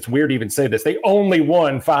 and it's weird to even say this, they only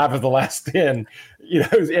won 5 of the last 10,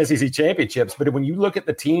 SEC championships. But when you look at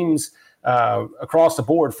the teams across the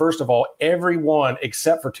board, first of all, everyone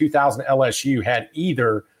except for 2000 LSU had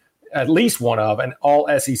either at least one of an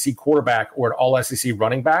all-SEC quarterback or an all-SEC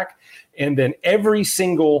running back. And then every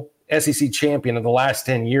single SEC champion of the last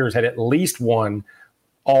 10 years had at least one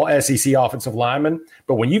all-SEC offensive lineman.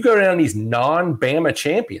 But when you go down these non-Bama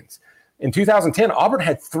champions, in 2010, Auburn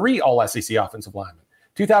had 3 all-SEC offensive linemen.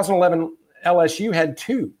 2011, LSU had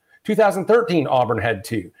 2. 2013, Auburn had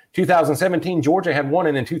 2. 2017, Georgia had 1.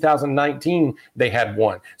 And in 2019, they had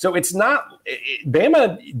 1. So it's not –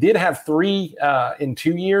 Bama did have 3 in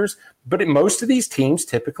 2 years, but most of these teams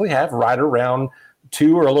typically have right around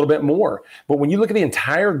 2 or a little bit more. But when you look at the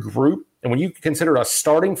entire group, and when you consider a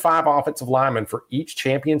starting 5 offensive linemen for each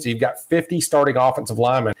champion, so you've got 50 starting offensive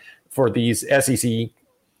linemen for these SEC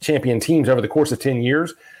champion teams over the course of 10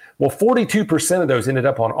 years, well, 42% of those ended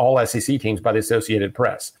up on all SEC teams by the Associated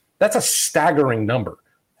Press. That's a staggering number.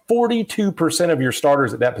 42% of your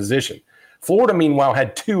starters at that position. Florida, meanwhile,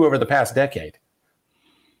 had 2 over the past decade.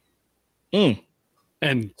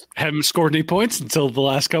 And haven't scored any points until the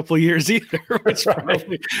last couple of years either. Which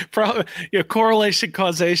probably correlation,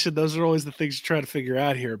 causation, those are always the things you try to figure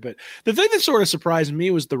out here. But the thing that sort of surprised me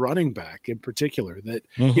was the running back in particular. That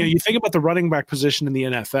you think about the running back position in the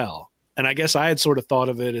NFL, and I guess I had sort of thought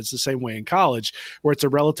of it as the same way in college, where it's a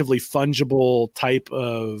relatively fungible type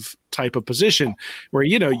of position where,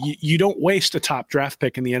 you don't waste a top draft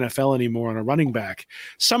pick in the NFL anymore on a running back.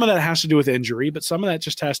 Some of that has to do with injury, but some of that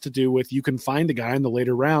just has to do with you can find a guy in the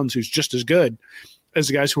later rounds who's just as good as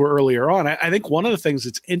the guys who were earlier on. I think one of the things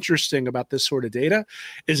that's interesting about this sort of data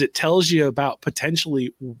is it tells you about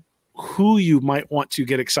potentially who you might want to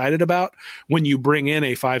get excited about when you bring in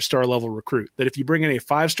a 5-star level recruit. That if you bring in a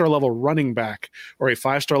 5-star level running back or a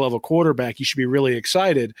 5-star level quarterback, you should be really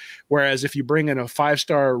excited. Whereas if you bring in a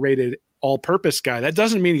 5-star rated all-purpose guy, that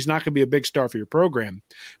doesn't mean he's not going to be a big star for your program,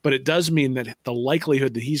 but it does mean that the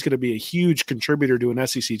likelihood that he's going to be a huge contributor to an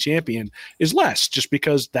SEC champion is less, just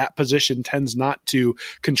because that position tends not to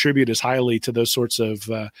contribute as highly to those sorts of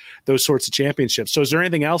championships. So is there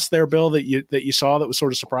anything else there, Bill, that you saw that was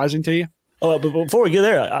sort of surprising to you? Oh, but before we get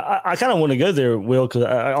there, I kind of want to go there, Will, because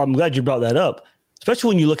I'm glad you brought that up, especially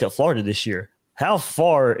when you look at Florida this year. How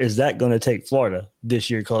far is that going to take Florida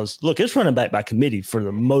this year? Because look, it's running back by committee for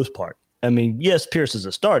the most part. I mean, yes, Pierce is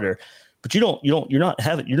a starter, but this year you're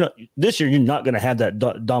not going to have that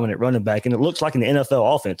dominant running back. And it looks like in the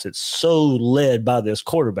NFL offense, it's so led by this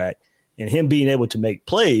quarterback and him being able to make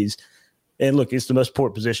plays. And look, it's the most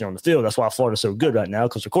important position on the field. That's why Florida's so good right now,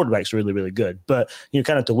 because the quarterback's really, really good. But,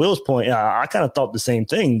 kind of to Will's point, I kind of thought the same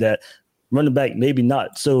thing, that running back maybe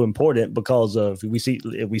not so important because of we see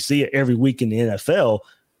it every week in the NFL.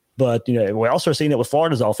 But, we're also seeing it with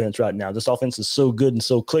Florida's offense right now. This offense is so good and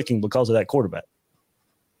so clicking because of that quarterback.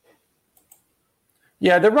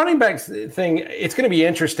 Yeah, the running backs thing, it's going to be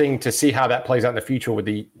interesting to see how that plays out in the future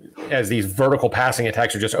as these vertical passing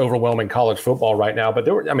attacks are just overwhelming college football right now. But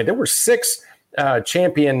there were 6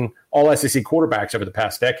 champion all-SEC quarterbacks over the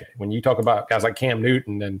past decade. When you talk about guys like Cam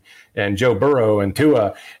Newton and Joe Burrow and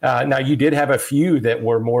Tua, now you did have a few that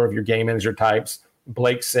were more of your game manager types,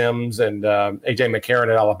 Blake Sims and A.J.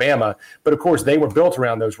 McCarron at Alabama. But, of course, they were built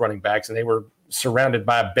around those running backs, and they were surrounded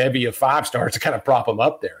by a bevy of 5-stars to kind of prop them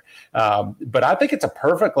up there. But I think it's a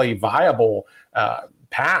perfectly viable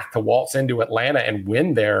path to waltz into Atlanta and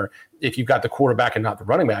win there if you've got the quarterback and not the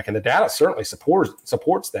running back. And the data certainly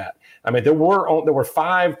supports that. I mean, there were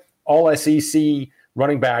 5 all-SEC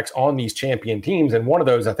running backs on these champion teams, and one of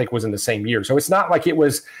those I think was in the same year. So it's not like it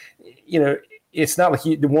was, it's not like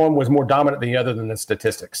the one was more dominant than the other than the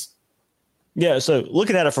statistics. Yeah, so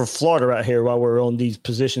looking at it for Florida right here while we're on these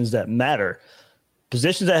positions that matter,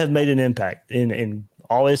 positions that have made an impact in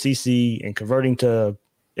all SEC and converting to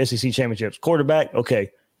SEC championships. Quarterback, okay,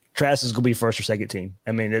 Trask is going to be first or second team.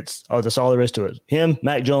 I mean, that's all there is to it. Him,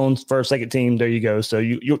 Mac Jones, first, second team, there you go. So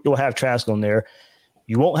you'll have Trask on there.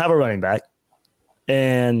 You won't have a running back.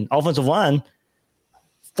 And offensive line,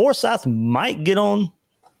 Forsyth might get on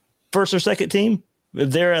first or second team,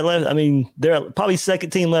 they're at left. I mean, they're probably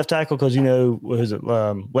second team left tackle because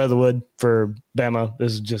Leatherwood for Bama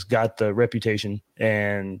has just got the reputation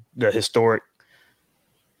and the historic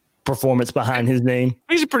performance behind his name.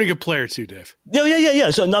 He's a pretty good player too, Dave.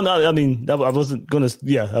 Yeah. So no, I mean, I wasn't gonna.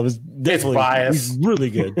 Yeah, I was definitely biased. He's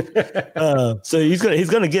really good. So he's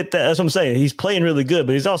gonna get that. That's what I'm saying. He's playing really good,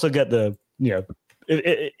 but he's also got the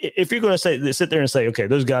if you're gonna sit there and say, okay,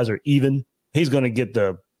 those guys are even, he's gonna get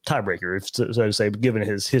the tiebreaker, so to say, given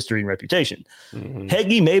his history and reputation. Mm-hmm.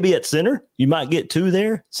 Heggie maybe at center. You might get two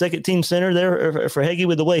there, second team center there for Heggie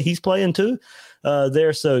with the way he's playing too.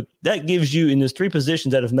 There, so that gives you in those three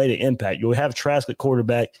positions that have made an impact. You'll have Trask at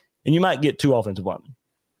quarterback, and you might get two offensive linemen.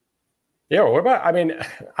 Yeah, what about? I mean,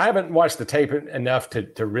 I haven't watched the tape enough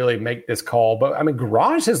to really make this call, but I mean,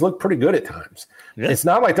 Garage has looked pretty good at times. Yeah. It's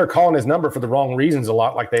not like they're calling his number for the wrong reasons a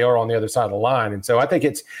lot, like they are on the other side of the line. And so I think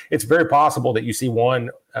it's very possible that you see one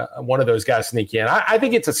of those guys sneak in. I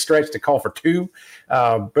think it's a stretch to call for two,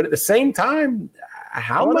 but at the same time, I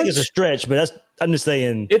don't think it's a stretch, but I'm just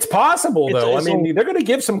saying it's possible though. I mean, they're going to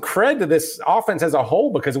give some cred to this offense as a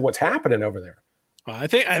whole because of what's happening over there. I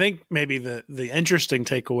think maybe the interesting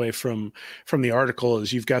takeaway from the article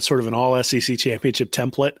is you've got sort of an all SEC championship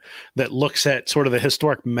template that looks at sort of the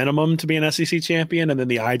historic minimum to be an SEC champion and then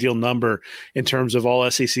the ideal number in terms of all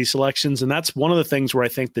SEC selections. And that's one of the things where I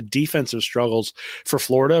think the defensive struggles for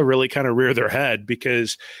Florida really kind of rear their head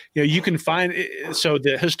because, you can find – so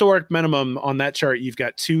the historic minimum on that chart, you've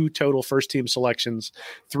got 2 total first-team selections,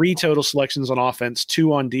 3 total selections on offense,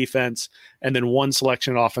 2 on defense, and then 1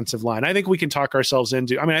 selection on offensive line. I think we can talk ourselves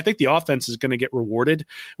into. I mean, I think the offense is going to get rewarded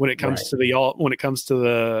when it comes to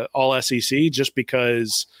the all SEC, just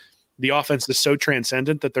because the offense is so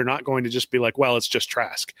transcendent that they're not going to just be like, well, it's just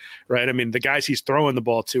Trask, right? I mean, the guys he's throwing the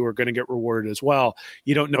ball to are going to get rewarded as well.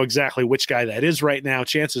 You don't know exactly which guy that is right now.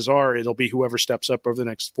 Chances are it'll be whoever steps up over the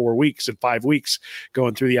next 4 weeks and 5 weeks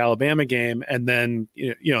going through the Alabama game. And then,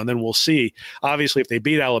 and then we'll see. Obviously, if they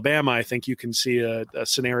beat Alabama, I think you can see a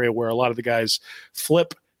scenario where a lot of the guys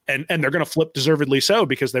flip. And they're going to flip deservedly so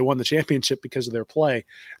because they won the championship because of their play.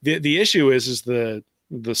 The issue is the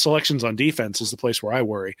selections on defense is the place where I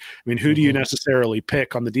worry. I mean, who do you necessarily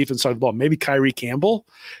pick on the defense side of the ball? Maybe Kyrie Campbell,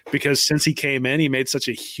 because since he came in, he made such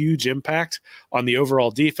a huge impact on the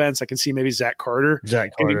overall defense. I can see maybe Zach Carter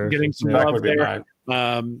getting some love there.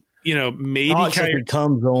 Maybe Kyrie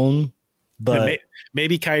comes on. But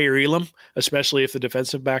maybe Kyrie Elam, especially if the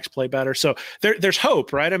defensive backs play better. So there's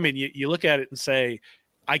hope, right? I mean, you look at it and say,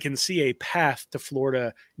 I can see a path to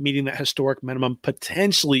Florida meeting that historic minimum,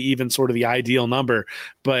 potentially even sort of the ideal number.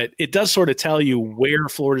 But it does sort of tell you where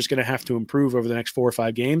Florida's going to have to improve over the next 4 or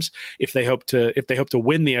 5 games if they hope to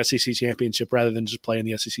win the SEC championship rather than just play in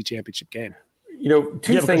the SEC championship game.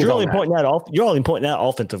 Two things. You're only pointing out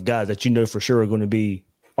offensive guys that for sure are going to be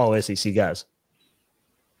all SEC guys.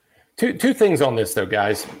 Two things on this though,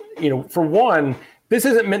 guys. For one, this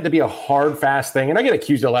isn't meant to be a hard, fast thing. And I get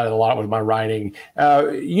accused of that a lot with my writing.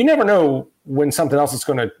 You never know when something else is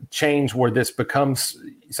going to change where this becomes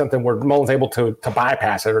something where Mullen's able to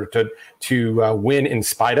bypass it or to win in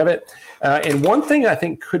spite of it. And one thing I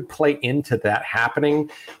think could play into that happening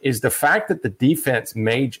is the fact that the defense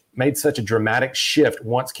made such a dramatic shift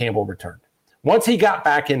once Campbell returned. Once he got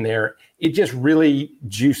back in there, it just really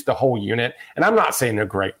juiced the whole unit. And I'm not saying they're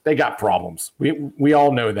great. They got problems. We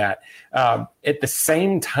all know that. At the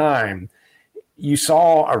same time, you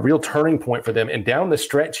saw a real turning point for them. And down the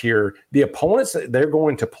stretch here, the opponents that they're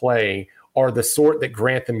going to play are the sort that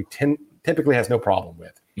Grantham typically has no problem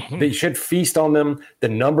with. Mm-hmm. They should feast on them. The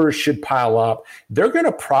numbers should pile up. They're going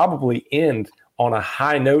to probably end on a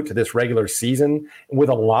high note to this regular season with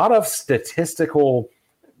a lot of statistical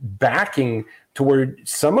backing to where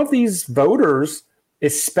some of these voters,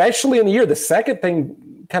 especially in the year, the second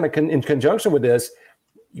thing kind of in conjunction with this,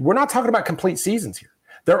 we're not talking about complete seasons here.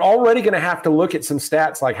 They're already going to have to look at some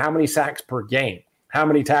stats like how many sacks per game, how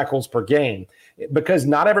many tackles per game, because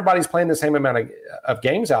not everybody's playing the same amount of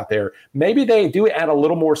games out there. Maybe they do add a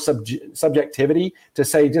little more subjectivity to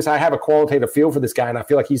say, I have a qualitative feel for this guy and I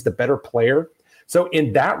feel like he's the better player. So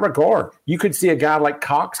in that regard, you could see a guy like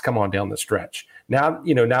Cox come on down the stretch. Now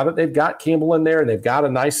that they've got Campbell in there and they've got a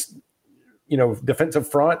nice, defensive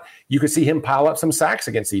front, you could see him pile up some sacks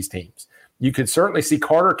against these teams. You could certainly see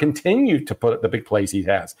Carter continue to put up the big plays he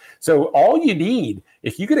has. So all you need,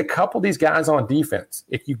 if you get a couple of these guys on defense,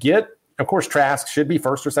 if you get, of course, Trask should be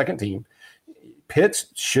first or second team. Pitts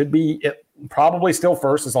should be probably still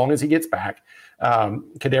first as long as he gets back.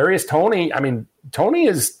 Kadarius Toney, Toney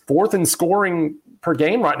is 4th in scoring per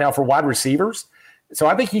game right now for wide receivers. So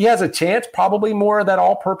I think he has a chance, probably more of that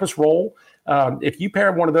all-purpose role. if you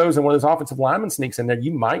pair one of those and one of those offensive linemen sneaks in there,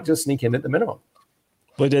 you might just sneak in at the minimum.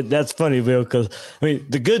 But that's funny, Bill, because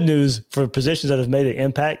the good news for positions that have made an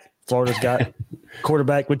impact, Florida's got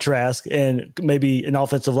quarterback with Trask and maybe an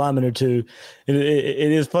offensive lineman or two. It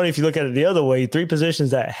is funny if you look at it the other way. 3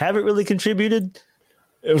 positions that haven't really contributed,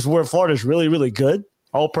 it was where Florida's really, really good.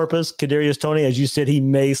 All-purpose, Kadarius Toney, as you said, he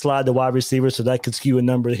may slide the wide receiver, so that could skew a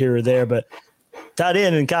number here or there. But tight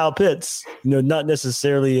end and Kyle Pitts, not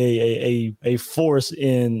necessarily a force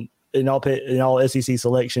in all SEC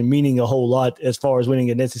selection, meaning a whole lot as far as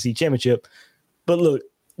winning an SEC championship. But look,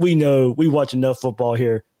 we watch enough football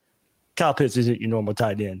here. Kyle Pitts isn't your normal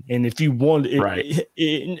tight end. And if you want right.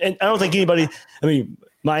 And I don't think anybody,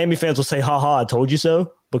 Miami fans will say, ha, I told you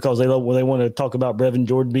so, because they want to talk about Brevin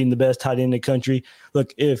Jordan being the best tight end in the country.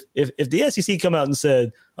 Look, if the SEC come out and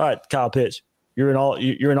said, all right, Kyle Pitts, you're an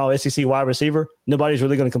all SEC wide receiver, nobody's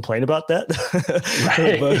really going to complain about that.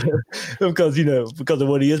 But, because of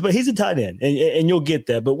what he is. But he's a tight end, and you'll get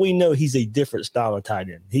that. But we know he's a different style of tight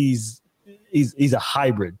end. He's a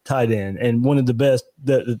hybrid tight end, and one of the best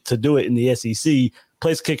to do it in the SEC.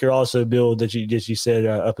 Place kicker also, Bill, that you said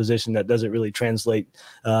a position that doesn't really translate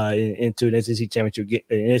into an SEC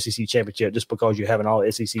championship just because you have an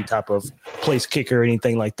all SEC type of place kicker or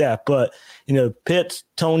anything like that. But Pitts,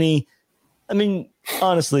 Toney,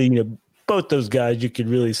 honestly, both those guys you could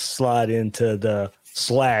really slide into the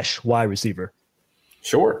 / wide receiver.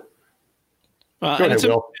 Sure.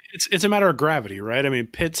 It's a matter of gravity,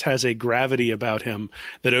 right? Pitts has a gravity about him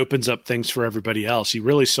that opens up things for everybody else. You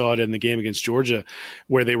really saw it in the game against Georgia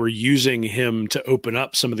where they were using him to open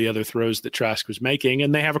up some of the other throws that Trask was making,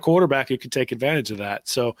 and they have a quarterback who could take advantage of that.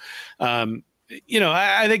 So,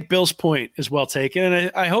 I think Bill's point is well taken,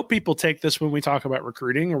 and I hope people take this when we talk about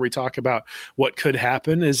recruiting or we talk about what could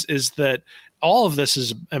happen is that all of this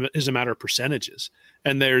is a matter of percentages,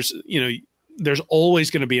 and there's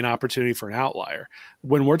always going to be an opportunity for an outlier.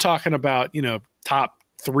 When we're talking about, top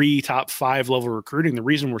 3, top 5 level recruiting, the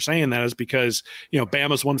reason we're saying that is because,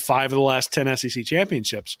 Bama's won 5 of the last 10 SEC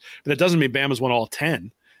championships, but that doesn't mean Bama's won all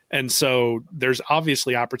 10. And so there's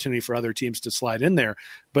obviously opportunity for other teams to slide in there.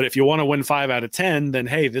 But if you want to win 5 out of 10, then,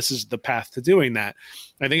 hey, this is the path to doing that.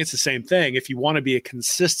 I think it's the same thing. If you want to be a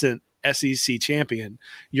consistent SEC champion,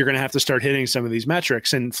 you're going to have to start hitting some of these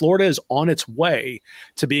metrics. And Florida is on its way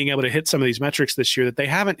to being able to hit some of these metrics this year that they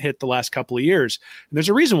haven't hit the last couple of years. And there's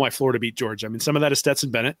a reason why Florida beat Georgia. Some of that is Stetson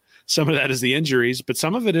Bennett. Some of that is the injuries, but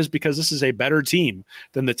some of it is because this is a better team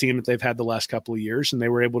than the team that they've had the last couple of years, and they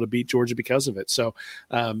were able to beat Georgia because of it. So,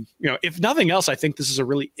 if nothing else, I think this is a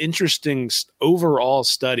really interesting overall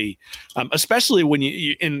study, especially when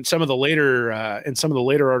you in some of the later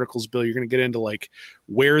articles, Bill, you're going to get into like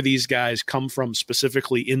where these guys come from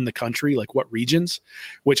specifically in the country, like what regions,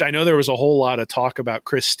 which I know there was a whole lot of talk about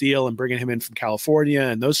Chris Steele and bringing him in from California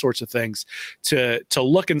and those sorts of things to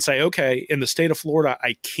look and say, okay, in the state of Florida,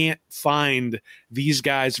 I can't find these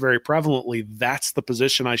guys very prevalently. That's the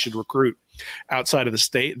position I should recruit outside of the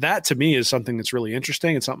state. That to me is something that's really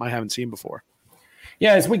interesting. It's something I haven't seen before.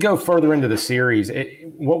 Yeah, as we go further into the series,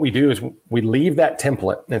 what we do is we leave that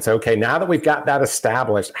template and say, okay, now that we've got that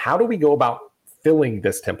established, how do we go about filling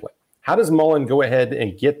this template? How does Mullen go ahead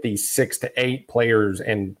and get these 6 to 8 players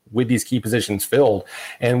and with these key positions filled?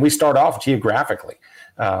 And we start off geographically.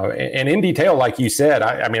 And in detail, like you said,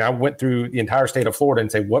 I went through the entire state of Florida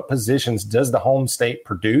and say, what positions does the home state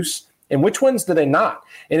produce and which ones do they not?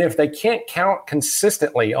 And if they can't count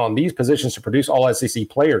consistently on these positions to produce all SEC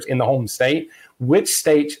players in the home state, which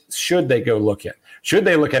states should they go look at? Should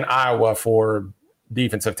they look in Iowa for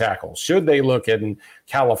defensive tackles? Should they look in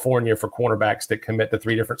California for cornerbacks that commit to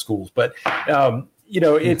 3 different schools? But,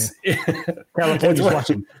 it's California's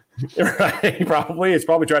watching. Right, it's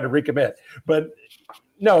probably trying to recommit. But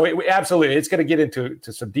no, absolutely. It's going to get into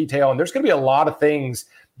some detail, and there's going to be a lot of things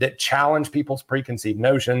that challenge people's preconceived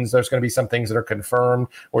notions. There's going to be some things that are confirmed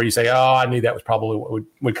where you say, oh, I knew that was probably what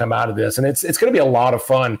would come out of this. And it's going to be a lot of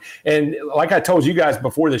fun. And like I told you guys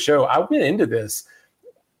before the show, I went into this.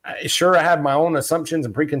 Sure, I had my own assumptions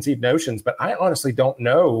and preconceived notions, but I honestly don't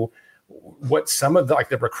know what some of the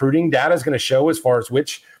recruiting data is going to show as far as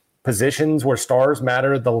which positions where stars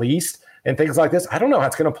matter the least and things like this. I don't know how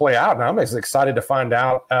it's going to play out, and I'm as excited to find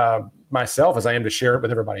out myself as I am to share it with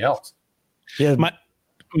everybody else. Yeah,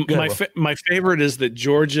 my favorite is that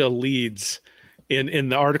Georgia leads in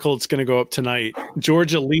the article that's going to go up tonight.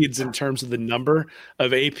 Georgia leads in terms of the number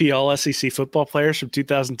of AP All-SEC football players from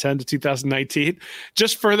 2010 to 2019,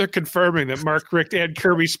 just further confirming that Mark Richt and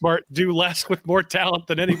Kirby Smart do less with more talent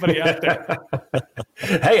than anybody out there.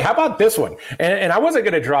 Hey, how about this one? And I wasn't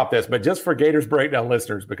going to drop this, but just for Gators Breakdown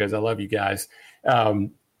listeners, because I love you guys.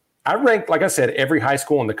 I ranked, like I said, every high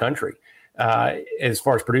school in the country as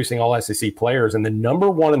far as producing all SEC players. And the number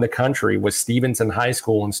one in the country was Stevenson High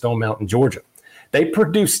School in Stone Mountain, Georgia. They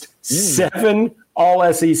produced 7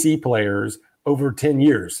 all SEC players over 10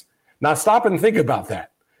 years. Now stop and think about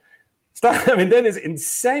that. I mean, that is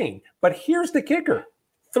insane. But here's the kicker.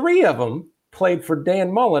 3 of them played for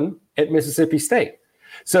Dan Mullen at Mississippi State.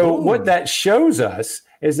 So what that shows us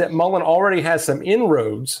is that Mullen already has some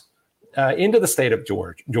inroads into the state of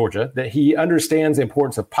Georgia, that he understands the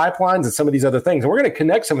importance of pipelines and some of these other things. And we're going to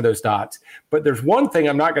connect some of those dots. But there's one thing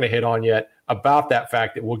I'm not going to hit on yet about that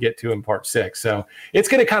fact that we'll get to in part 6. So it's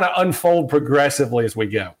going to kind of unfold progressively as we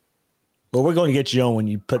go. Well, we're going to get you on when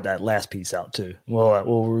you put that last piece out too.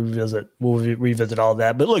 We'll revisit all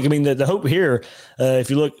that. But look, I mean, the hope here, if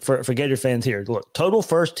you look for Gator fans here, look, total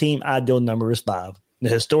first team ideal number is 5. The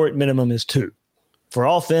historic minimum is 2. For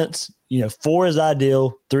offense, 4 is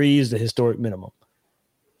ideal, 3 is the historic minimum.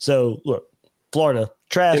 So look, Florida,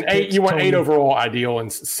 Trask. And 8, you want Tony, 8 overall ideal,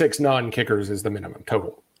 and 6 non-kickers is the minimum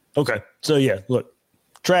total. Okay. So yeah, look,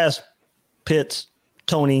 Trask, Pitts,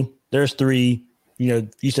 Tony, there's 3. You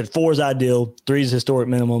said 4 is ideal, 3 is historic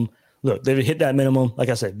minimum. Look, they've hit that minimum. Like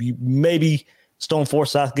I said, maybe Stone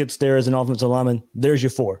Forsythe gets there as an offensive lineman. There's your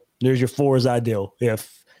 4. There's your 4 is ideal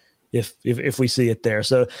if we see it there.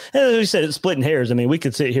 So as we said, it's splitting hairs. I mean, we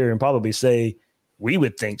could sit here and probably say we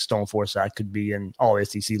would think Stone Forsythe could be an all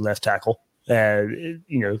SEC left tackle,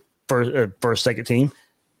 first, second team.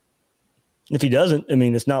 If he doesn't, I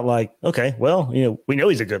mean, it's not like, okay, well, we know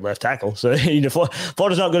he's a good left tackle. So,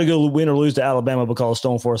 Florida's not going to go win or lose to Alabama because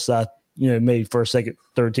Stone Forsythe, made first, second,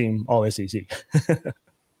 third team all SEC.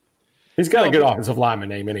 He's got a good offensive lineman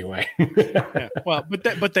name anyway. Yeah, well,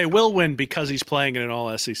 but they will win because he's playing at an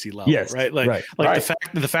all SEC level, yes, right? Right.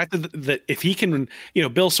 The fact that if he can,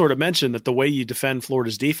 Bill sort of mentioned that the way you defend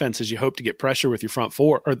Florida's defense is you hope to get pressure with your front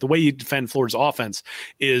 4, or the way you defend Florida's offense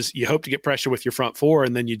is you hope to get pressure with your front 4,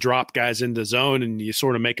 and then you drop guys into zone and you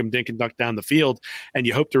sort of make them dink and dunk down the field, and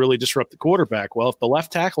you hope to really disrupt the quarterback. Well, if the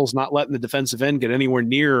left tackle's not letting the defensive end get anywhere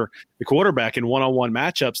near the quarterback in one-on-one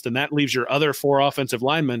matchups, then that leaves your other 4 offensive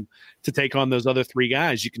linemen to take on those other 3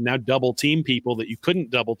 guys. You can now double team people that you couldn't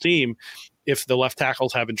double team if the left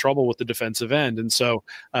tackle's having trouble with the defensive end. And so,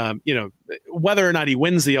 whether or not he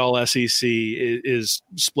wins the all SEC is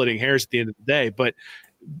splitting hairs at the end of the day. But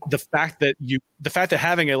the fact that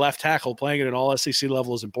having a left tackle playing at an all SEC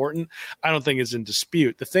level is important, I don't think is in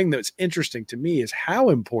dispute. The thing that's interesting to me is how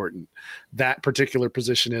important that particular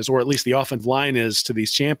position is, or at least the offensive line is, to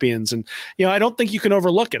these champions. And, I don't think you can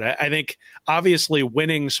overlook it. I think obviously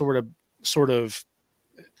winning sort of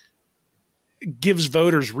gives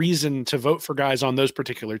voters reason to vote for guys on those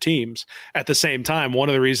particular teams. At the same time, one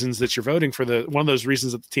of the reasons that you're voting for one of those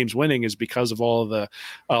reasons that the team's winning is because of all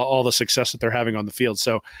the success that they're having on the field.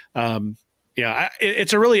 So,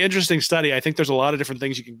 it's a really interesting study. I think there's a lot of different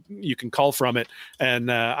things you can call from it,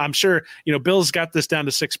 and I'm sure Bill's got this down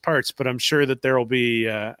to 6 parts, but I'm sure that there will be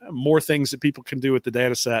more things that people can do with the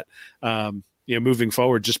data set. Moving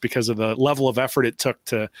forward, just because of the level of effort it took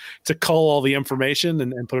to cull all the information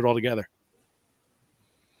and put it all together.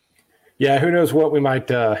 Yeah, who knows what we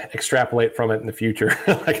might extrapolate from it in the future.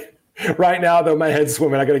 Like right now, though, my head's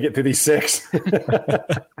swimming. I got to get through these 6.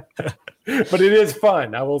 But it is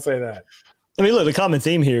fun. I will say that. I mean, look, the common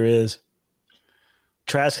theme here is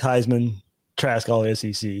Trask Heisman, Trask all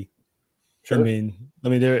SEC. Sure.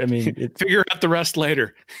 Figure out the rest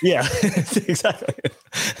later. Yeah, exactly.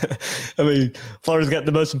 I mean, Florida's got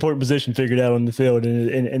the most important position figured out on the field,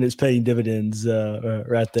 and it's paying dividends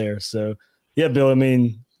right there. So, yeah, Bill, I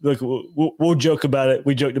mean, look, we'll joke about it.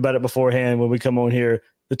 We joked about it beforehand when we come on here.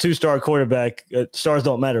 The 2-star quarterback, stars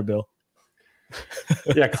don't matter, Bill.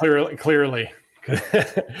 Yeah, clearly.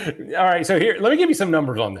 All right, so here, let me give you some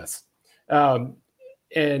numbers on this.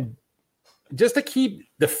 And just to keep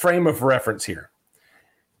the frame of reference here,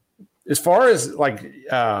 as far as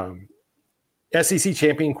SEC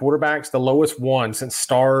champion quarterbacks, the lowest one since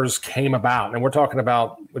stars came about, and we're talking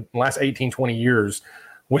about the last 18, 20 years,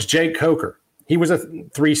 was Jake Coker. He was a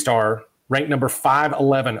 3-star, ranked number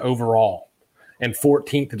 511 overall and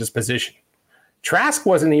 14th at his position. Trask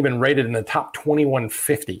wasn't even rated in the top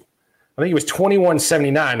 2150. I think he was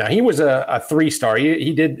 2179. Now, he was a 3-star.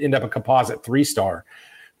 He did end up a composite 3-star.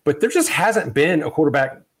 But there just hasn't been a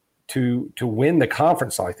quarterback to win the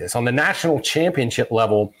conference like this. On the national championship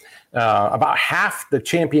level, about half the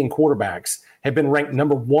champion quarterbacks have been ranked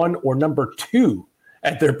number 1 or number 2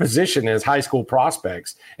 at their position as high school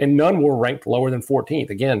prospects, and none were ranked lower than 14th.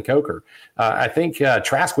 Again, Coker. I think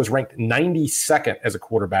Trask was ranked 92nd as a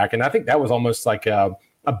quarterback, and I think that was almost like a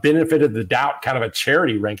benefit of the doubt, kind of a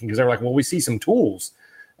charity ranking, because they were like, well, we see some tools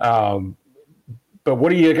But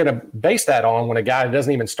what are you going to base that on when a guy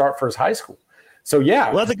doesn't even start for his high school? So,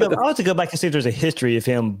 yeah. Well, I'll have to go back and see if there's a history of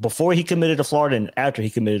him before he committed to Florida and after he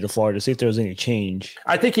committed to Florida, see if there was any change.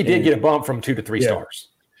 I think he did get a bump from 2 to 3 stars.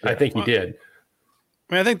 I think he did.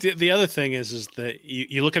 I mean, I think the other thing is that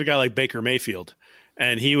you look at a guy like Baker Mayfield,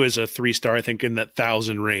 and he was a 3-star, I think, in that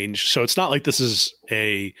 1,000 range. So it's not like this is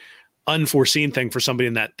a unforeseen thing for somebody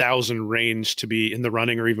in that 1,000 range to be in the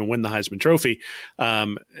running or even win the Heisman Trophy.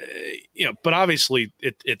 But obviously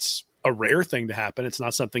it's a rare thing to happen. It's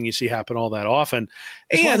not something you see happen all that often.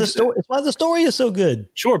 It's why the story is so good.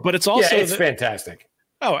 Sure, but it's also it's fantastic.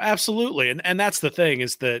 Oh, absolutely. And that's the thing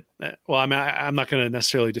is that, I'm not going to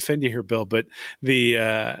necessarily defend you here, Bill, but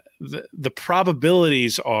the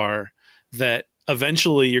probabilities are that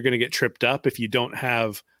eventually you're going to get tripped up if you don't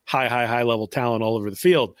have high level talent all over the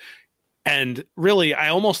field. And really, I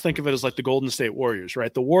almost think of it as like the Golden State Warriors,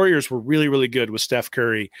 right? The Warriors were really, really good with Steph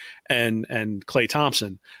Curry and Klay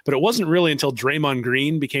Thompson, but it wasn't really until Draymond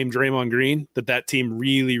Green became Draymond Green that team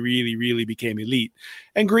really, really, really became elite.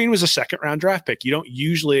 And Green was a second-round draft pick. You don't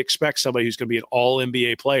usually expect somebody who's going to be an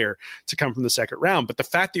all-NBA player to come from the second round. But the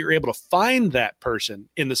fact that you're able to find that person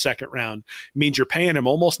in the second round means you're paying him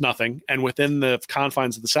almost nothing. And within the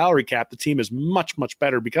confines of the salary cap, the team is much, much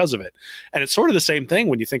better because of it. And it's sort of the same thing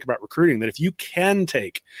when you think about recruiting, that if you can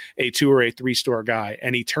take a 2 or a 3-star guy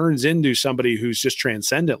and he turns into somebody who's just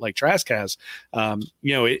transcendent like Trask has,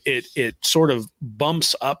 it sort of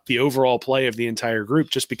bumps up the overall play of the entire group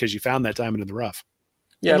just because you found that diamond in the rough.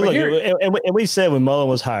 Yeah, and we said when Mullen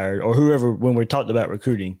was hired or whoever, when we talked about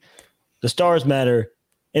recruiting, the stars matter.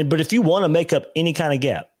 But if you want to make up any kind of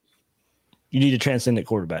gap, you need a transcendent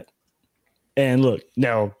quarterback. And look,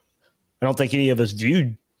 now, I don't think any of us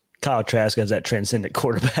viewed Kyle Trask as that transcendent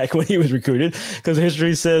quarterback when he was recruited, because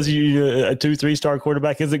history says a 2-3-star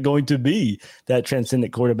quarterback isn't going to be that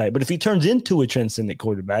transcendent quarterback. But if he turns into a transcendent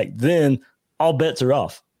quarterback, then all bets are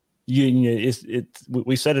off.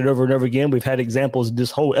 We said it over and over again. We've had examples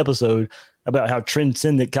this whole episode about how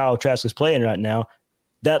transcendent Kyle Trask is playing right now.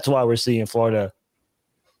 That's why we're seeing Florida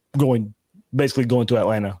going to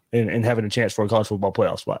Atlanta and having a chance for a college football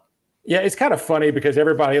playoff spot. Yeah, it's kind of funny because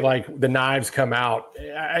everybody, like, the knives come out.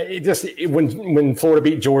 When Florida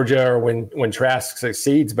beat Georgia or when Trask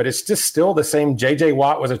succeeds, but it's just still the same. J.J.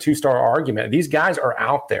 Watt was a 2-star argument. These guys are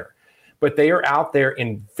out there, but they are out there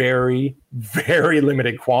in very, very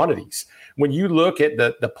limited quantities. When you look at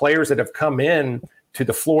the players that have come in to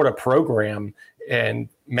the Florida program and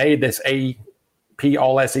made this AP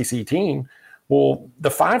All-SEC team, well, the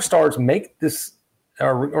 5-stars make this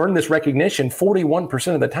or earn this recognition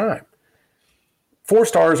 41% of the time.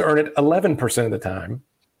 4-stars earn it 11% of the time.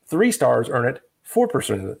 3-stars earn it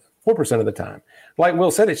 4% of the time. Like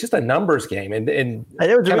Will said, it's just a numbers game. And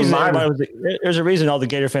there's a reason all the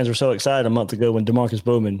Gator fans were so excited a month ago when DeMarcus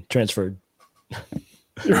Bowman transferred.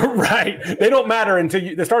 Right. They don't matter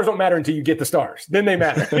the stars don't matter until you get the stars. Then they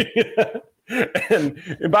matter. and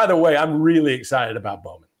by the way, I'm really excited about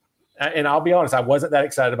Bowman. And I'll be honest, I wasn't that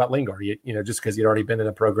excited about Lingard, just because he'd already been in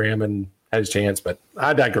a program and had his chance. But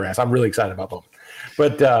I digress. I'm really excited about Bowman.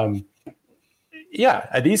 But,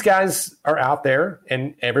 these guys are out there,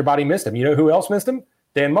 and everybody missed him. You know who else missed him?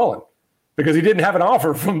 Dan Mullen, because he didn't have an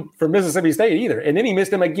offer from Mississippi State either. And then he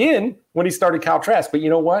missed him again when he started Kyle Trask. But you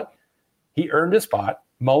know what? He earned a spot.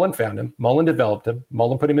 Mullen found him. Mullen developed him.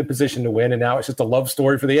 Mullen put him in position to win, and now it's just a love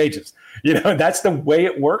story for the ages. That's the way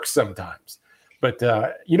it works sometimes. But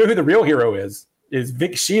you know who the real hero is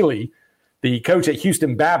Vic Shealy, the coach at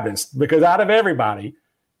Houston Baptist, because out of everybody,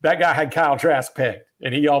 that guy had Kyle Trask pegged,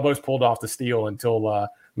 and he almost pulled off the steal until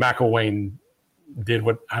McElwain did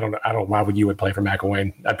what I don't know why you would play for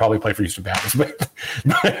McElwain. I'd probably play for Houston Baptist, but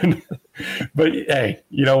hey,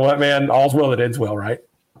 you know what, man? All's well that ends well, right?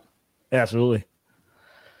 Absolutely.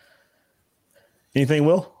 Anything,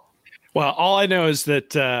 Will? Well, all I know is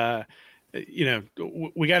that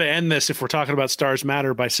we got to end this if we're talking about Stars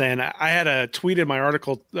Matter by saying I had a tweet in my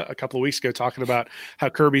article a couple of weeks ago talking about how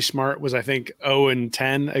Kirby Smart was, I think,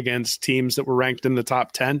 0-10 against teams that were ranked in the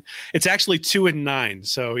top 10. It's actually 2-9.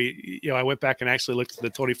 So I went back and actually looked at the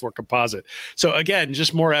 24 composite. So again,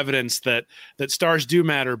 just more evidence that stars do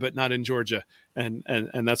matter, but not in Georgia. And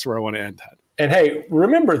that's where I want to end that. And hey,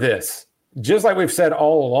 remember this, just like we've said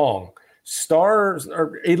all along, stars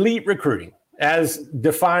are elite recruiting, as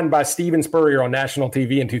defined by Steven Spurrier on national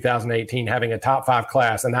TV in 2018, having a top 5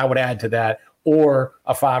 class. And I would add to that, or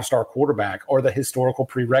a 5-star quarterback, or the historical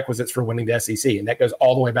prerequisites for winning the SEC. And that goes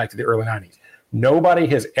all the way back to the early 90s. Nobody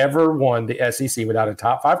has ever won the SEC without a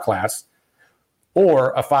top 5 class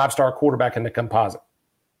or a 5-star quarterback in the composite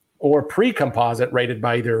or pre-composite rated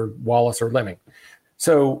by either Wallace or Lemming.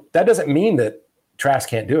 So that doesn't mean that Trask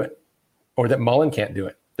can't do it or that Mullen can't do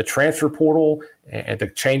it. The transfer portal and the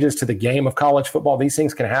changes to the game of college football, these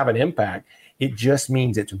things can have an impact. It just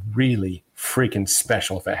means it's really freaking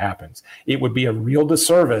special if it happens. It would be a real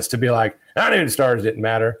disservice to be like, I knew the stars didn't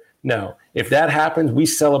matter. No, if that happens, we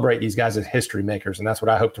celebrate these guys as history makers, and that's what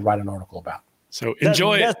I hope to write an article about. So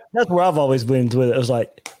enjoy it. That's where I've always been with it. I was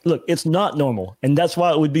like, look, it's not normal, and that's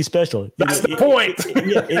why it would be special. That's the point.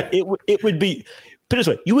 It would be. Put it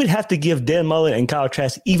this way, you would have to give Dan Mullen and Kyle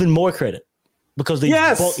Trask even more credit because they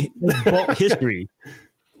bumped history.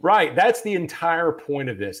 Right. That's the entire point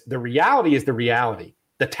of this. The reality is the reality.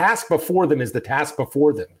 The task before them is the task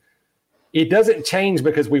before them. It doesn't change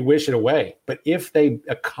because we wish it away. But if they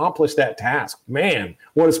accomplish that task, man,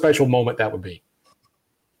 what a special moment that would be.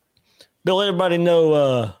 Bill, let everybody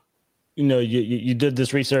know, you did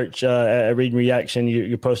this research at Read and Reaction.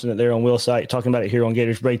 You're posting it there on Will's site, talking about it here on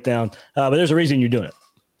Gators Breakdown. But there's a reason you're doing it.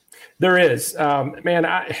 There is, man.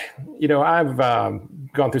 I've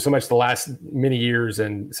gone through so much the last many years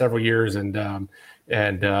and several years, and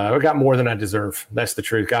I got more than I deserve. That's the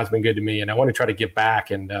truth. God's been good to me, and I want to try to give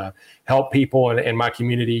back and help people in my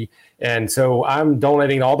community. And so I'm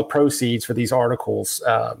donating all the proceeds for these articles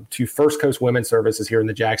to First Coast Women's Services here in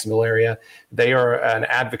the Jacksonville area. They are an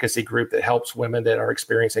advocacy group that helps women that are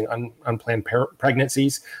experiencing unplanned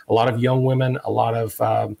pregnancies. A lot of young women, a lot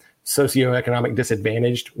of socioeconomic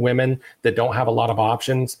disadvantaged women that don't have a lot of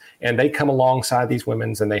options, and they come alongside these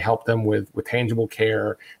women and they help them with tangible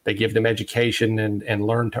care. They give them education and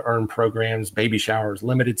learn to earn programs, baby showers,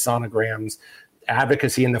 limited sonograms,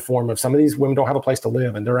 advocacy in the form of some of these women don't have a place to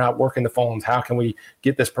live and they're out working the phones. How can we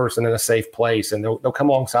get this person in a safe place? And they'll come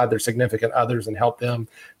alongside their significant others and help them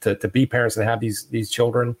to be parents and have these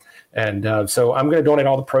children. And so I'm going to donate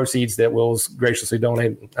all the proceeds that Will's graciously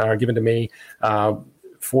given to me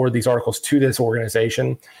for these articles to this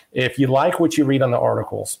organization. If you like what you read on the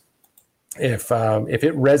articles, if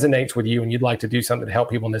it resonates with you and you'd like to do something to help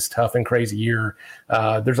people in this tough and crazy year,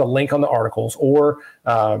 there's a link on the articles, or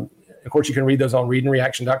of course you can read those on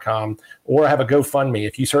readandreaction.com, or I have a GoFundMe.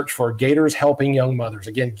 If you search for Gators Helping Young Mothers,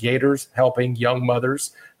 again, Gators Helping Young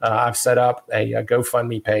Mothers, I've set up a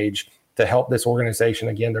GoFundMe page to help this organization.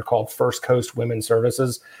 Again, they're called First Coast Women's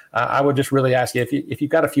Services. I would just really ask you, if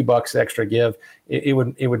you've got a few bucks extra give, it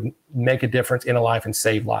would make a difference in a life and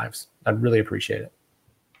save lives. I'd really appreciate it.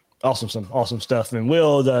 Awesome stuff. And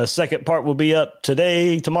Will, the second part will be up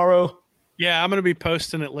tomorrow. Yeah, I'm going to be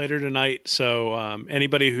posting it later tonight. So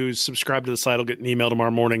anybody who's subscribed to the site will get an email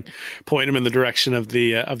tomorrow morning, pointing them in the direction of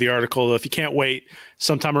the article. If you can't wait,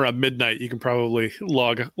 sometime around midnight, you can probably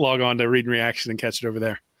log on to Read and Reaction and catch it over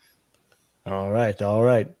there. All right.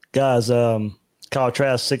 Guys, Kyle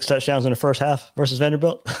Trask, 6 touchdowns in the first half versus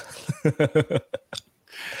Vanderbilt. The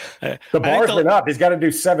bar's been up. He's got to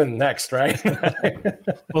do 7 next, right?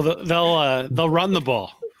 Well, they'll run the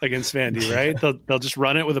ball against Vandy, right? They'll just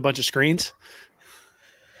run it with a bunch of screens.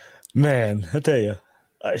 Man, I tell you,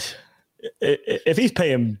 if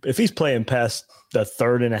he's playing past the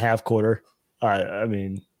third and a half quarter, I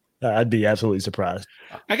mean, I'd be absolutely surprised.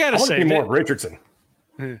 I gotta say, more Richardson.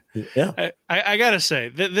 Yeah, I gotta say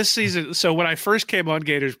this season. So when I first came on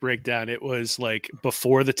Gators Breakdown, it was like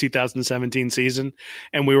before the 2017 season,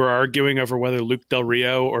 and we were arguing over whether Luke Del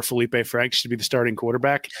Rio or Felipe Franks should be the starting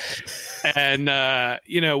quarterback. And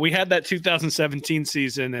we had that 2017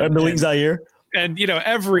 season, and Malik Zaire. And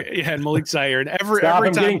Malik Zaire, and every time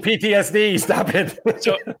getting PTSD. Stop it.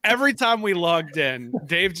 So every time we logged in,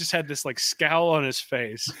 Dave just had this like scowl on his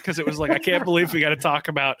face because it was like, I can't believe we got to talk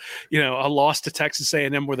about a loss to Texas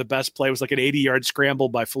A&M where the best play was like an 80-yard scramble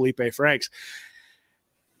by Felipe Franks.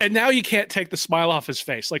 And now you can't take the smile off his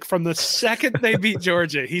face. Like from the second they beat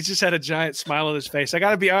Georgia, he's just had a giant smile on his face. I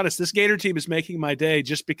got to be honest, this Gator team is making my day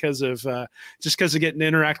just because of getting to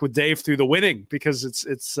interact with Dave through the winning, because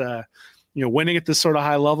it's winning at this sort of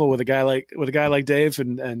high level with a guy like Dave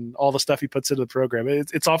and all the stuff he puts into the program.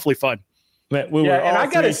 It's awfully fun. Man, and I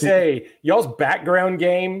got to say, y'all's background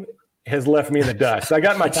game has left me in the dust. I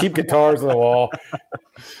got my cheap guitars on the wall.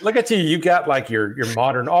 Look at you. You got like your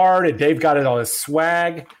modern art, and Dave got it on his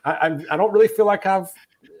swag. I don't really feel like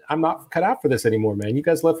I'm not cut out for this anymore, man. You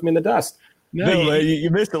guys left me in the dust. No, you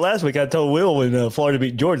missed it last week. I told Will when Florida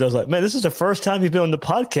beat Georgia, I was like, man, this is the first time you've been on the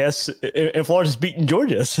podcast and Florida's beating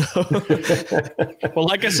Georgia. So. Well,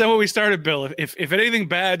 like I said when we started, Bill, if anything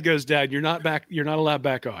bad goes down, you're not allowed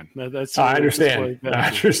back on. That's I understand. I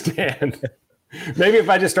understand. Maybe if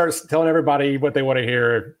I just start telling everybody what they want to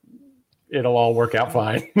hear, it'll all work out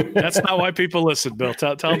fine. That's not why people listen, Bill.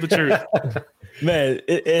 Tell them the truth. Man,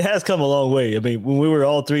 it has come a long way. I mean, when we were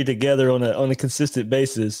all three together on a consistent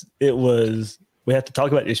basis, it was we have to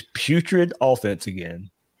talk about this putrid offense again.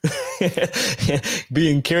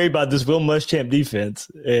 Being carried by this Will Muschamp defense.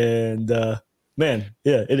 And man,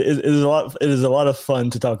 yeah, it is a lot. It is a lot of fun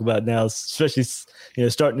to talk about now, especially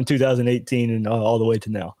starting in 2018 and all the way to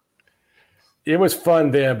now. It was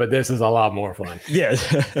fun then, but this is a lot more fun. Yeah,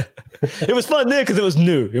 it was fun then because it was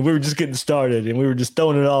new and we were just getting started and we were just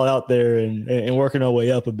throwing it all out there and working our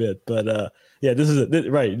way up a bit. But yeah, this is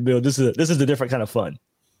right, Bill. This is a different kind of fun.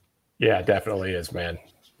 Yeah, it definitely is, man.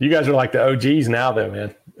 You guys are like the OGs now, though,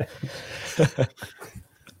 man.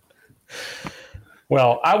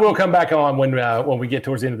 Well, I will come back on when we get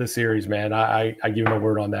towards the end of the series, man. I give him a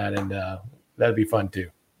word on that, and that'd be fun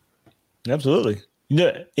too. Absolutely.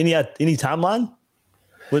 Any timeline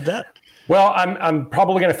with that? Well, I'm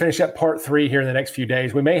probably going to finish up part 3 here in the next few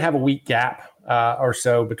days. We may have a week gap or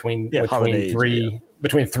so between 3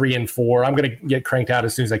 and 4. I'm going to get cranked out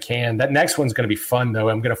as soon as I can. That next one's going to be fun, though.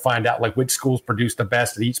 I'm going to find out like which schools produce the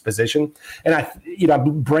best at each position. And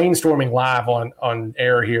I'm brainstorming live on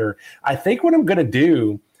air here. I think what I'm going to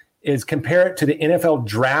do is compare it to the NFL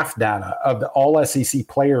draft data of the all SEC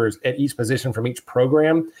players at each position from each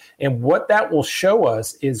program. And what that will show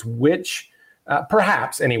us is which,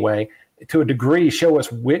 perhaps anyway, to a degree, show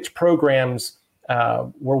us which programs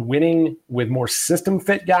were winning with more system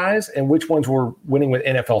fit guys and which ones were winning with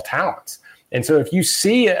NFL talents. And so if you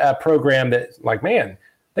see a program that like, man,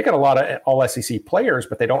 they got a lot of all SEC players,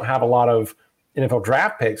 but they don't have a lot of NFL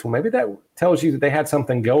draft picks. Well, maybe that tells you that they had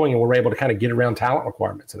something going and were able to kind of get around talent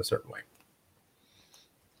requirements in a certain way.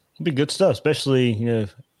 It'd be good stuff, especially,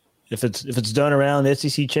 if it's done around the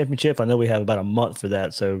SEC championship. I know we have about a month for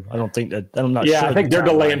that, so I'm not sure. I think they're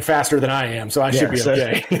delaying faster than I am, so I should be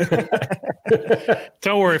okay.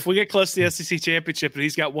 Don't worry. If we get close to the SEC championship and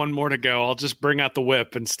he's got one more to go, I'll just bring out the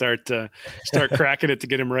whip and start cracking it to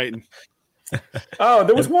get him right. Oh,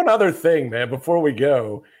 there was one other thing, man, before we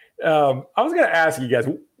go. I was going to ask you guys,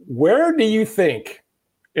 where do you think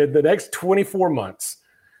in the next 24 months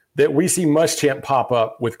that we see Muschamp pop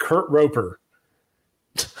up with Kurt Roper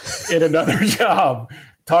in another job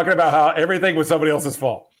talking about how everything was somebody else's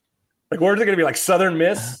fault? Like, where's it going to be? Like Southern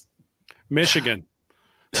Miss? Michigan.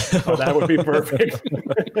 Oh, that would be perfect.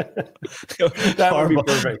 That would be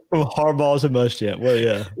perfect. Harbaugh's a Muschamp. Well,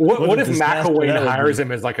 yeah. What if McElwain hires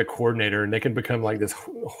him as like a coordinator and they can become like this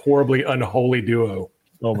horribly unholy duo?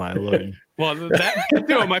 Oh, my Lord. Well, that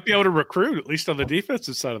duo might be able to recruit, at least on the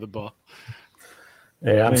defensive side of the ball.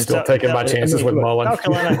 Yeah, I'm still taking my chances with Mullen. South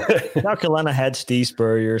Carolina had Steve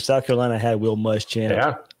Spurrier. South Carolina had Will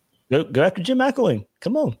Muschamp. Yeah. Go after Jim McElwain.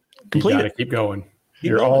 Come on. Complete you got to keep going.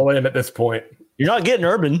 You're all in at this point. You're not getting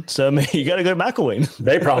Urban, so you got to go to McElwain.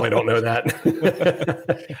 They probably don't know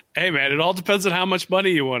that. Hey, man, it all depends on how much money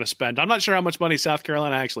you want to spend. I'm not sure how much money South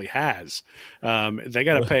Carolina actually has. They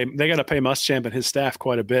got to pay Muschamp and his staff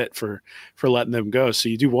quite a bit for letting them go. So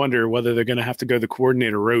you do wonder whether they're going to have to go the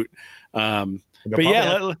coordinator route. It's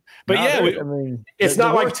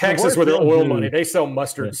not like Texas with their oil money. They sell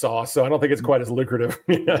mustard sauce, so I don't think it's quite as lucrative.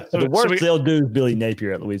 The worst they'll do is Billy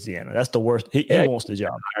Napier at Louisiana. That's the worst. He wants the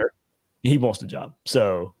job. He wants the job.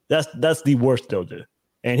 So that's the worst they'll do.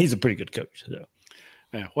 And he's a pretty good coach. So.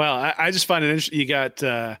 Yeah. Well, I just find it interesting. You got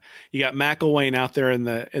McElwain out there in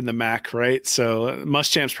the MAC, right? So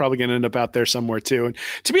Muschamp's probably going to end up out there somewhere too. And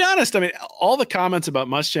to be honest, I mean, all the comments about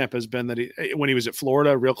Muschamp has been that when he was at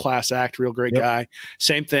Florida, real class act, real great guy.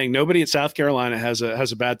 Same thing. Nobody at South Carolina has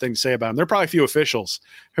a bad thing to say about him. There are probably a few officials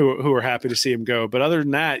who are happy to see him go, but other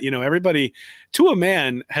than that, everybody to a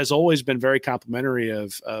man has always been very complimentary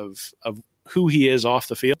of who he is off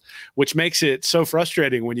the field, which makes it so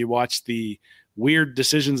frustrating when you watch the weird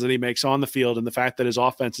decisions that he makes on the field and the fact that his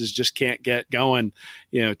offenses just can't get going,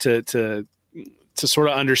 to sort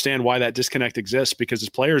of understand why that disconnect exists, because his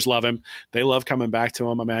players love him. They love coming back to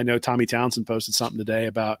him. I mean, I know Tommy Townsend posted something today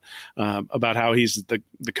about how he's the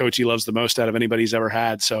coach he loves the most out of anybody he's ever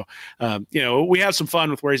had. So, we have some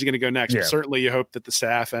fun with where he's going to go next. But certainly you hope that the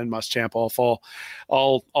staff and Muschamp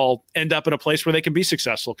all end up in a place where they can be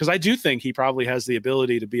successful. Because I do think he probably has the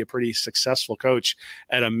ability to be a pretty successful coach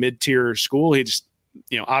at a mid-tier school. He just,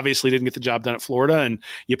 obviously didn't get the job done at Florida, and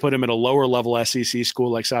you put him at a lower level SEC school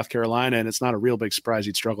like South Carolina, and it's not a real big surprise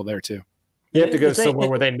he'd struggle there too. You have to go somewhere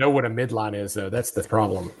where they know what a midline is, though. That's the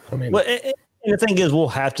problem. I mean, and the thing is, we'll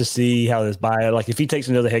have to see how this buyout. Like, if he takes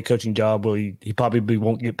another head coaching job, he probably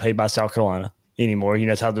won't get paid by South Carolina anymore.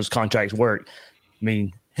 That's how those contracts work. I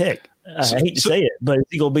mean, heck, I hate to say it, but is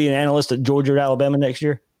he going to be an analyst at Georgia or Alabama next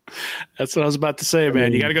year? That's what I was about to say,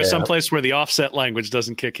 man. You got to go someplace where the offset language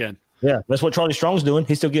doesn't kick in. Yeah, that's what Charlie Strong's doing.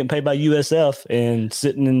 He's still getting paid by USF and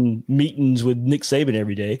sitting in meetings with Nick Saban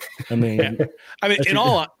every day. I mean, in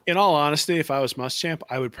all honesty, if I was Muschamp,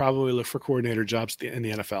 I would probably look for coordinator jobs in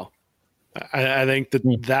the NFL. I think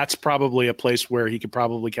that's probably a place where he could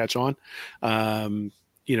probably catch on.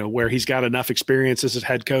 Where he's got enough experience as a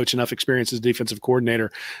head coach, enough experience as a defensive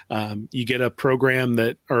coordinator. You get a program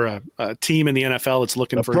or a team in the NFL that's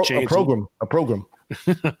looking for a change. A program.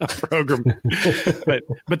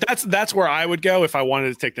 but that's where I would go if I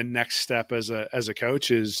wanted to take the next step as a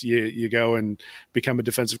coach. Is you go and become a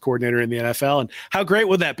defensive coordinator in the NFL. And how great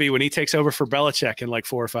would that be when he takes over for Belichick in like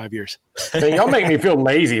 4 or 5 years? Man, y'all make me feel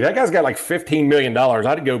lazy. That guy's got like $15 million.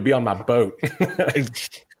 I'd go be on my boat.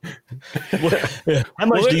 How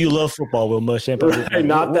much do you love football, Will Muschamp?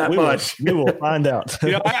 Not that much. We will find out.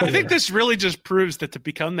 I think this really just proves that to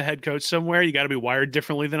become the head coach somewhere, you got to be wired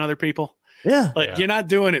differently than other people. Yeah. You're not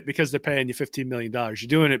doing it because they're paying you $15 million. You're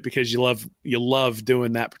doing it because you love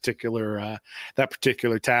doing that particular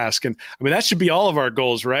task. And I mean, that should be all of our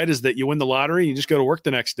goals, right? Is that you win the lottery and you just go to work the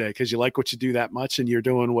next day because you like what you do that much and you're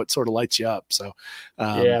doing what sort of lights you up. So,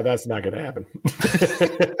 that's not going to happen.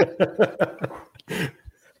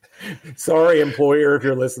 Sorry, employer, if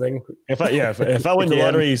you're listening. If I win the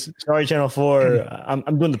lottery, sorry, Channel 4,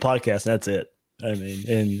 I'm doing the podcast and that's it. I mean,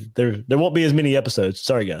 and there won't be as many episodes.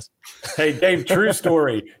 Sorry, guys. Hey, Dave, true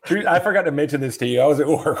story. I forgot to mention this to you. I was at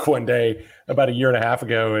work one day about a year and a half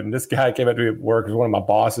ago, and this guy came up to me at work. It was one of my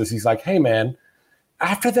bosses. He's like, "Hey, man,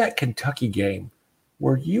 after that Kentucky game,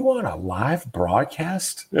 were you on a live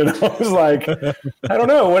broadcast?" And I was like, "I don't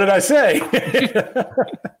know. What did I say?"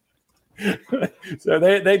 So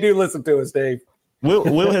they do listen to us, Dave.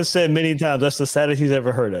 Will has said many times that's the saddest he's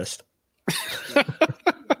ever heard us.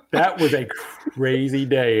 That was a crazy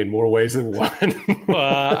day in more ways than one.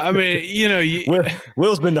 I mean,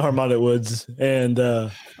 Will's been to Harmonic Woods, and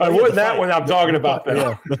wasn't that what I'm talking about? Though.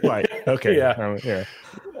 Yeah, the fight. Okay, yeah.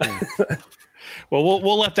 Well,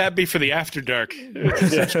 we'll let that be for the After Dark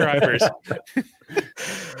subscribers.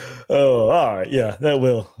 Oh, all right, yeah, that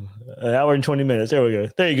will. An hour and 20 minutes. There we go.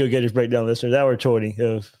 There you go, Gators Breakdown listeners. Hour 20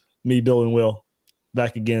 of me, Bill, and Will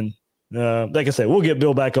back again. Like I said, we'll get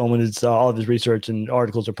Bill back on when it's all of his research and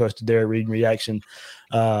articles are posted there at Read and Reaction.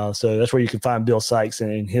 So that's where you can find Bill Sykes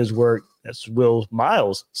and his work. That's Will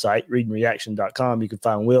Miles' site, readandreaction.com. You can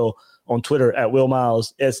find Will on Twitter at Will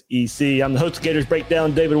Miles SEC. I'm the host of Gators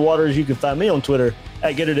Breakdown, David Waters. You can find me on Twitter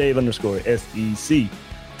at GatorDave_SEC.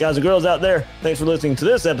 Guys and girls out there, thanks for listening to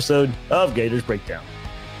this episode of Gators Breakdown.